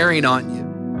wearing on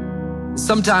you.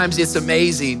 Sometimes it's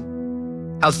amazing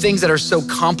how things that are so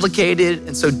complicated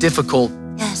and so difficult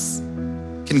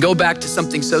can go back to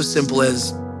something so simple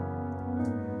as,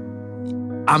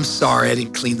 I'm sorry I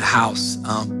didn't clean the house.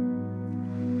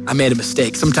 I made a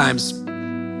mistake. Sometimes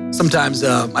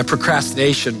my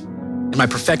procrastination and my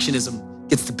perfectionism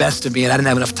gets the best of me and I didn't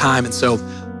have enough time. And so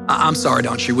I'm sorry,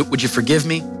 DawnCheré, would you forgive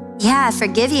me? Yeah, I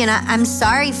forgive you. And I'm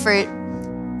sorry for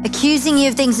accusing you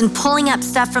of things and pulling up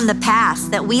stuff from the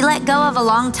past that we let go of a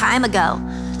long time ago.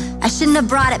 I shouldn't have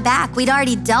brought it back. We'd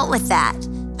already dealt with that.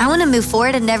 I want to move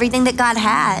forward in everything that God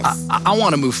has. I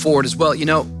want to move forward as well. You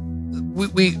know,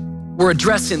 we're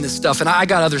addressing this stuff, and I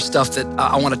got other stuff that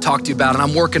I want to talk to you about, and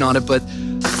I'm working on it, but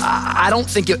I don't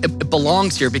think it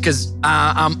belongs here because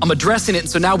I'm addressing it, and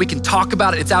so now we can talk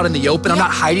about it. It's out in the open. I'm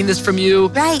not hiding this from you.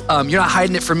 Right. You're not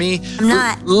hiding it from me. I'm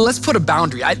not. Let's put a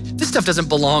boundary. This stuff doesn't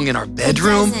belong in our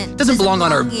bedroom. It doesn't belong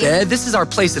on our bed. This is our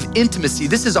place of intimacy.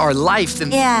 This is our life,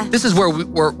 and this is where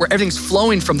everything's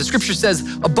flowing from. The scripture says,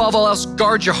 above all else,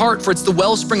 guard your heart, for it's the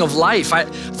wellspring of life. I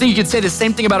think you could say the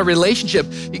same thing about a relationship.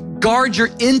 Guard your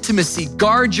intimacy,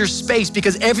 guard your space,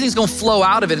 because everything's gonna flow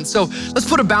out of it. And so let's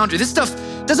put a boundary. This stuff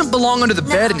doesn't belong under the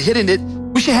bed and hidden it.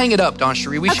 We should hang it up,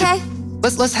 DawnCheré.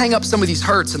 Let's hang up some of these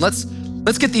hurts and let's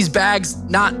get these bags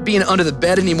not being under the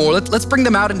bed anymore. Let's bring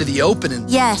them out into the open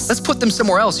and let's put them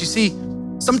somewhere else. You see,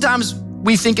 sometimes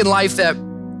we think in life that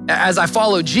as I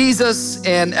follow Jesus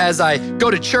and as I go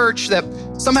to church, that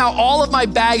somehow all of my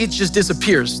baggage just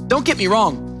disappears. Don't get me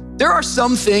wrong. There are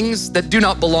some things that do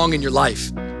not belong in your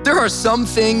life. There are some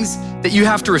things that you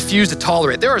have to refuse to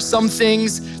tolerate. There are some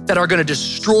things that are gonna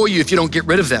destroy you if you don't get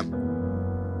rid of them.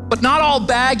 But not all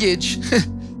baggage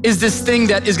is this thing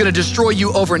that is gonna destroy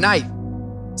you overnight.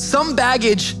 Some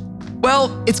baggage,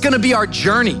 well, it's gonna be our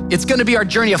journey. It's gonna be our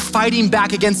journey of fighting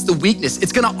back against the weakness.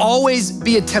 It's gonna always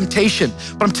be a temptation.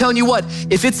 But I'm telling you what,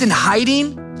 if it's in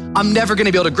hiding, I'm never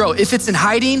gonna be able to grow. If it's in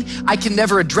hiding, I can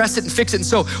never address it and fix it. And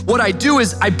so what I do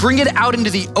is I bring it out into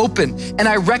the open and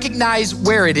I recognize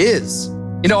where it is.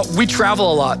 You know, we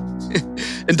travel a lot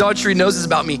and DawnCheré knows this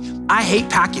about me. I hate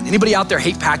packing. Anybody out there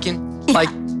hate packing? Yeah. Like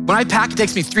when I pack, it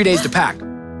takes me 3 days to pack.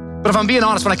 But if I'm being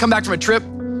honest, when I come back from a trip,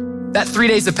 that 3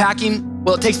 days of packing,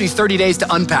 well, it takes me 30 days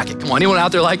to unpack it. Come on, anyone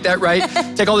out there like that, right?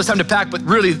 Take all this time to pack, but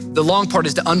really the long part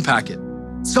is to unpack it.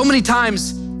 So many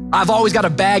times, I've always got a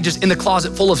bag just in the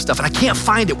closet full of stuff and I can't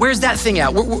find it. Where's that thing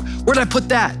at? Where did I put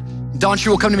that? DawnCheré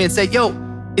will come to me and say, yo,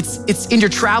 it's in your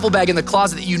travel bag in the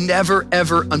closet that you never,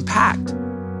 ever unpacked.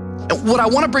 And what I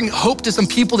wanna bring hope to some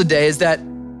people today is that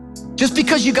just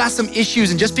because you got some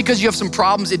issues and just because you have some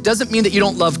problems, it doesn't mean that you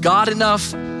don't love God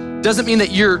enough, doesn't mean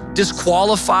that you're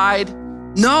disqualified.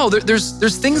 No,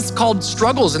 there's things called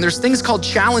struggles and there's things called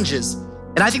challenges.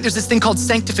 And I think there's this thing called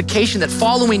sanctification, that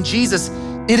following Jesus,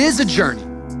 it is a journey.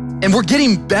 And we're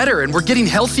getting better and we're getting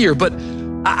healthier, but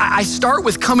I start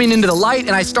with coming into the light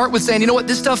and I start with saying, you know what,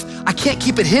 this stuff, I can't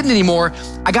keep it hidden anymore.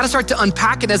 I gotta start to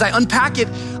unpack it. As I unpack it,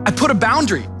 I put a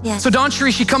boundary. Yes. So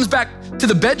DawnCheré, she comes back to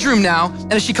the bedroom now,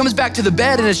 and as she comes back to the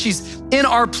bed and as she's in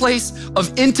our place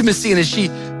of intimacy and as she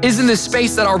is in this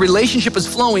space that our relationship is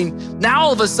flowing, now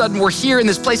all of a sudden we're here in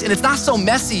this place and it's not so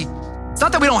messy. It's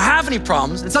not that we don't have any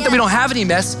problems. It's not that we don't have any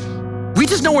mess. We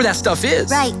just know where that stuff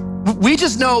is. Right. We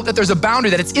just know that there's a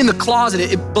boundary, that it's in the closet.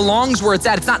 It belongs where it's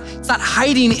at. It's not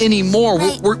hiding anymore.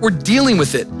 Right. We're dealing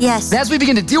with it. Yes. And as we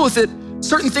begin to deal with it,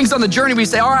 certain things on the journey, we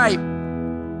say, all right,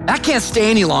 that can't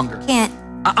stay any longer. Can't.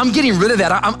 I'm getting rid of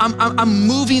that. I'm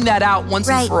moving that out once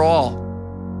and for all.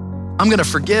 I'm gonna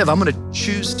forgive. I'm gonna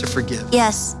choose to forgive.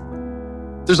 Yes.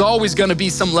 There's always gonna be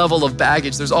some level of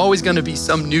baggage. There's always gonna be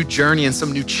some new journey and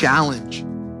some new challenge.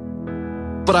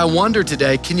 But I wonder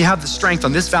today, can you have the strength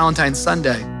on this Valentine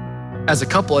Sunday as a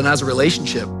couple and as a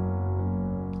relationship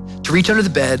to reach under the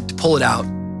bed, to pull it out,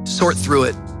 to sort through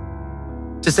it,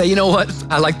 to say, you know what,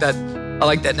 I like that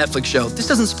Netflix show. This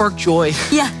doesn't spark joy.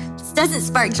 Yeah, this doesn't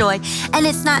spark joy. And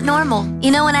it's not normal. You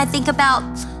know, when I think about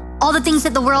all the things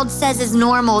that the world says is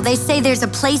normal, they say there's a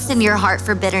place in your heart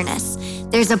for bitterness.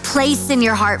 There's a place in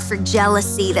your heart for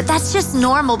jealousy, that's just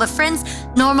normal. But friends,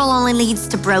 normal only leads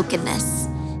to brokenness.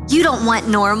 You don't want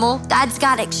normal. God's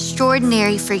got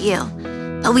extraordinary for you.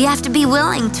 But we have to be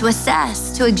willing to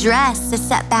assess, to address, to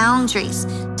set boundaries,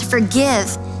 to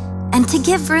forgive, and to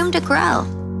give room to grow.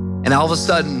 And all of a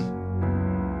sudden,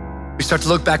 we start to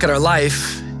look back at our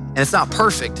life, and it's not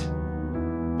perfect,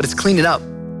 but it's cleaning up.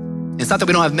 And it's not that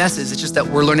we don't have messes, it's just that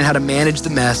we're learning how to manage the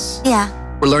mess. Yeah.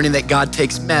 We're learning that God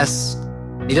takes mess,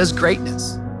 and he does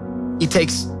greatness. He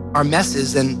takes our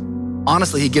messes, and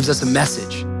honestly, he gives us a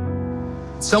message.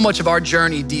 So much of our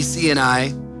journey, DC and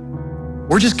I,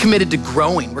 we're just committed to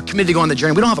growing. We're committed to going on the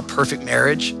journey. We don't have a perfect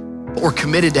marriage, but we're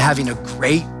committed to having a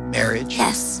great marriage.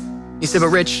 Yes. He said, but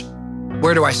Rich,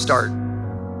 where do I start?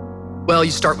 Well,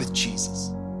 you start with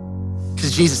Jesus.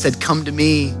 Because Jesus said, come to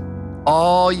me,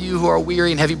 all you who are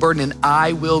weary and heavy burdened, and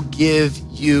I will give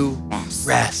you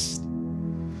rest.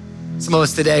 Some of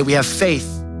us today, we have faith,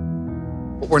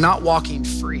 but we're not walking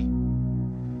free.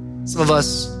 Some of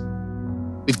us,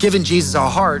 we've given Jesus our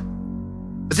heart,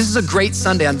 but this is a great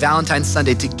Sunday on Valentine's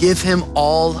Sunday to give him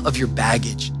all of your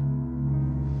baggage,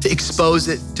 to expose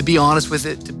it, to be honest with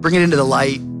it, to bring it into the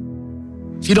light.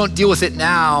 If you don't deal with it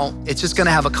now, it's just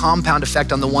gonna have a compound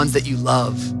effect on the ones that you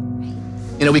love.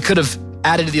 You know, we could have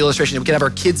added to the illustration, we could have our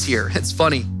kids here. It's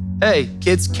funny. Hey,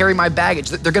 kids, carry my baggage.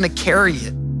 They're gonna carry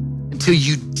it until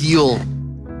you deal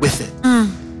with it.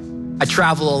 I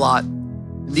travel a lot.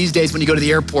 And these days when you go to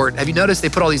the airport, have you noticed they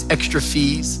put all these extra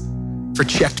fees for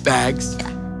checked bags? Yeah.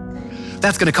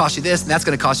 That's gonna cost you this and that's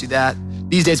gonna cost you that.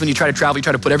 These days when you try to travel, you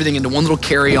try to put everything into one little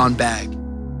carry-on bag.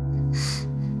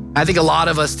 I think a lot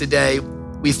of us today,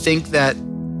 we think that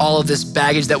all of this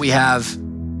baggage that we have,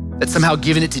 that somehow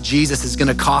giving it to Jesus is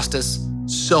gonna cost us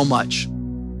so much.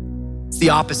 It's the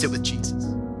opposite with Jesus.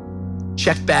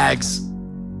 Checked bags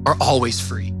are always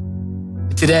free.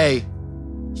 And today,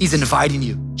 he's inviting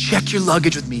you, check your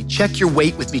luggage with me, check your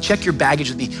weight with me, check your baggage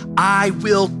with me. I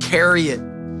will carry it.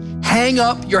 Hang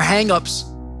up your hang-ups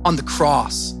on the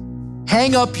cross.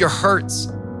 Hang up your hurts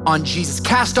on Jesus.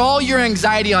 Cast all your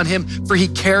anxiety on him, for he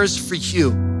cares for you.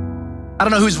 I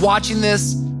don't know who's watching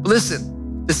this, but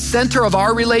listen, the center of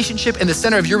our relationship and the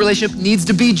center of your relationship needs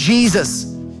to be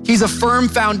Jesus. He's a firm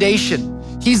foundation.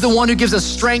 He's the one who gives us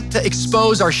strength to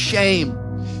expose our shame.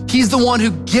 He's the one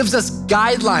who gives us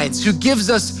guidelines, who gives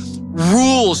us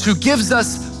rules, who gives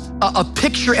us a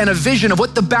picture and a vision of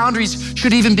what the boundaries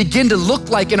should even begin to look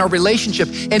like in our relationship.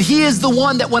 And he is the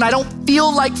one that when I don't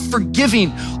feel like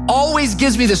forgiving, always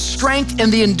gives me the strength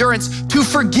and the endurance to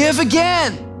forgive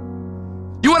again.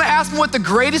 ask me what the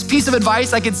greatest piece of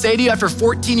advice I could say to you after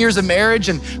 14 years of marriage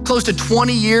and close to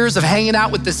 20 years of hanging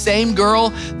out with the same girl,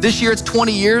 this year it's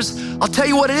 20 years, I'll tell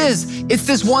you what it is. It's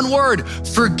this one word: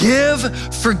 forgive,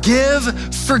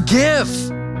 forgive, forgive.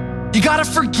 You gotta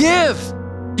forgive.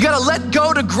 You gotta let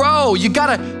go to grow. You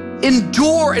gotta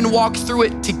endure and walk through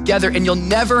it together, and you'll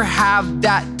never have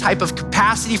that type of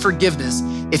capacity for forgiveness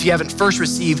if you haven't first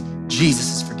received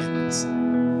Jesus' forgiveness.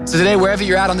 So today, wherever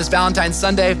you're at on this Valentine's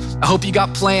Sunday, I hope you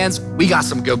got plans. We got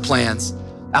some good plans.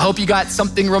 I hope you got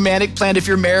something romantic planned if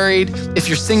you're married. If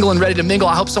you're single and ready to mingle,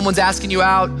 I hope someone's asking you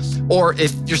out. Or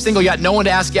if you're single, you got no one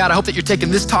to ask you out, I hope that you're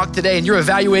taking this talk today and you're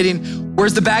evaluating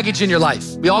where's the baggage in your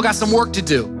life. We all got some work to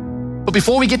do. But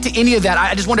before we get to any of that,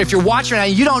 I just wonder if you're watching right now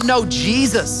and you don't know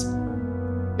Jesus.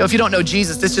 If you don't know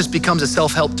Jesus, this just becomes a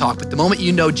self-help talk. But the moment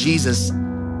you know Jesus,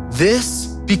 this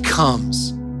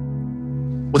becomes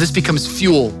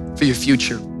fuel for your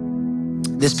future.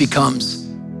 This becomes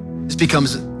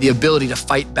the ability to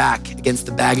fight back against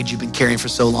the baggage you've been carrying for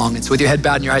so long. And so with your head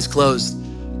bowed and your eyes closed,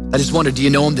 I just wonder, do you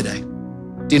know him today?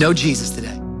 Do you know Jesus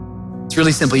today? It's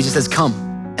really simple. He just says, come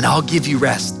and I'll give you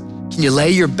rest. Can you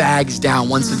lay your bags down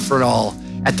once and for all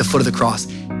at the foot of the cross?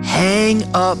 Hang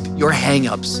up your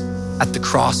hang-ups at the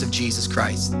cross of Jesus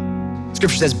Christ.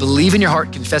 Scripture says, believe in your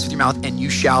heart, confess with your mouth, and you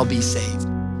shall be saved.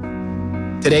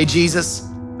 Today, Jesus,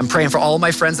 I'm praying for all of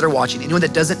my friends that are watching, anyone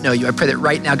that doesn't know you, I pray that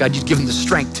right now, God, you'd give them the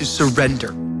strength to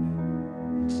surrender.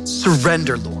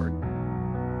 Surrender, Lord.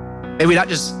 May we not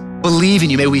just believe in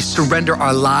you, may we surrender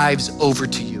our lives over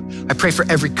to you. I pray for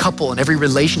every couple and every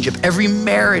relationship, every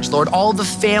marriage, Lord, all the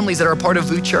families that are a part of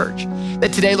VOO Church,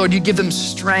 that today, Lord, you give them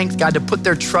strength, God, to put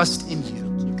their trust in you.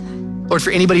 Lord, for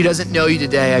anybody who doesn't know you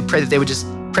today, I pray that they would just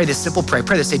pray this simple prayer.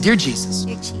 Pray this, say, Dear Jesus,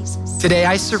 today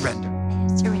I surrender.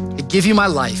 I give you my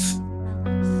life.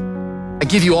 I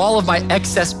give you all of my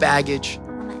excess baggage.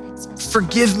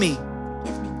 Forgive me.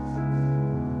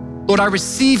 Lord, I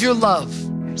receive your love.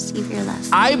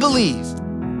 I believe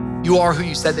you are who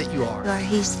you said that you are.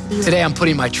 Today I'm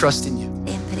putting my trust in you.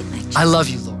 I love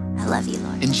you, Lord.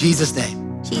 In Jesus'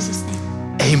 name.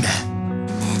 Amen.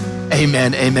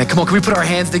 Amen, amen. Come on, can we put our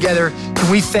hands together?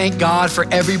 Can we thank God for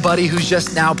everybody who's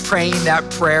just now praying that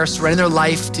prayer, surrendering their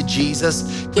life to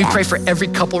Jesus? Can we pray for every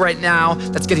couple right now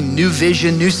that's getting new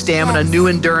vision, new stamina, new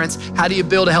endurance? How do you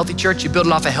build a healthy church? You build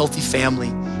it off a healthy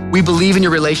family. We believe in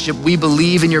your relationship. We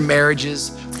believe in your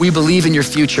marriages. We believe in your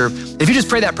future. If you just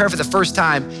pray that prayer for the first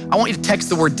time, I want you to text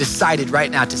the word decided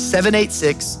right now to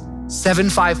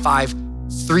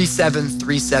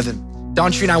 786-755-3737.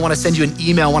 DawnCheré and I want to send you an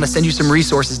email. I want to send you some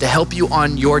resources to help you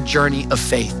on your journey of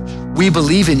faith. We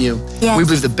believe in you. Yes. We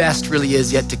believe the best really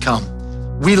is yet to come.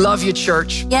 We love you,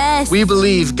 church. Yes. We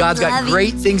believe God's got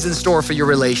great things in store for your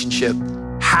relationship.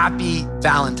 Happy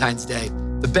Valentine's Day.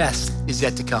 The best is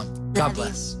yet to come. God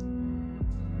bless.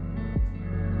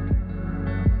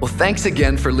 Well, thanks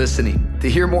again for listening. To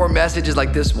hear more messages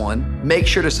like this one, make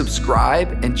sure to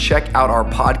subscribe and check out our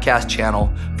podcast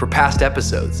channel for past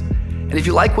episodes. And if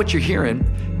you like what you're hearing,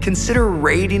 consider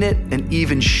rating it and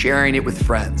even sharing it with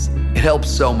friends. It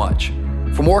helps so much.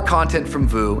 For more content from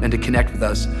VOO and to connect with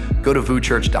us, go to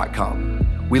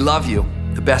VOOchurch.com. We love you.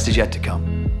 The best is yet to come.